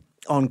scoop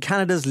on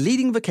Canada's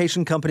leading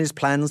vacation companies'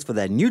 plans for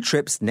their new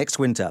trips next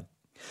winter.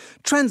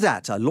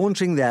 Transat are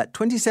launching their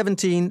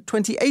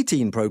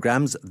 2017-2018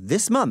 programs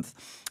this month,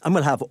 and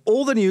we'll have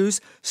all the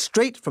news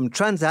straight from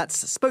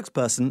Transat's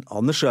spokesperson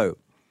on the show.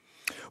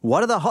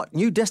 What are the hot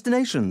new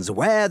destinations,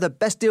 where the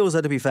best deals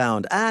are to be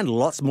found, and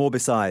lots more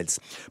besides.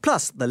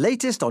 Plus, the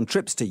latest on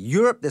trips to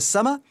Europe this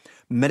summer,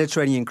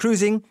 Mediterranean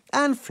cruising,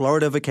 and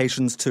Florida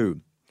vacations too.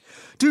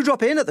 Do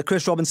drop in at the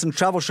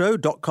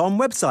chrisrobinsontravelshow.com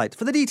website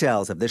for the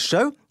details of this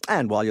show,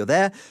 and while you're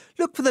there,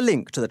 look for the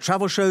link to the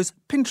Travel Show's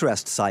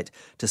Pinterest site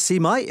to see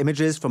my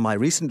images from my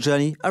recent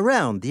journey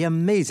around the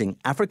amazing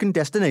African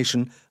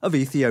destination of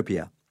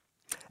Ethiopia.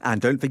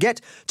 And don't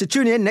forget to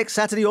tune in next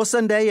Saturday or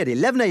Sunday at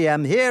 11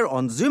 a.m. here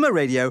on Zoomer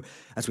Radio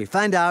as we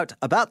find out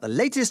about the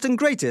latest and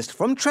greatest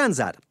from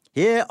Transat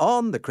here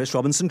on the Chris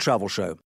Robinson Travel Show.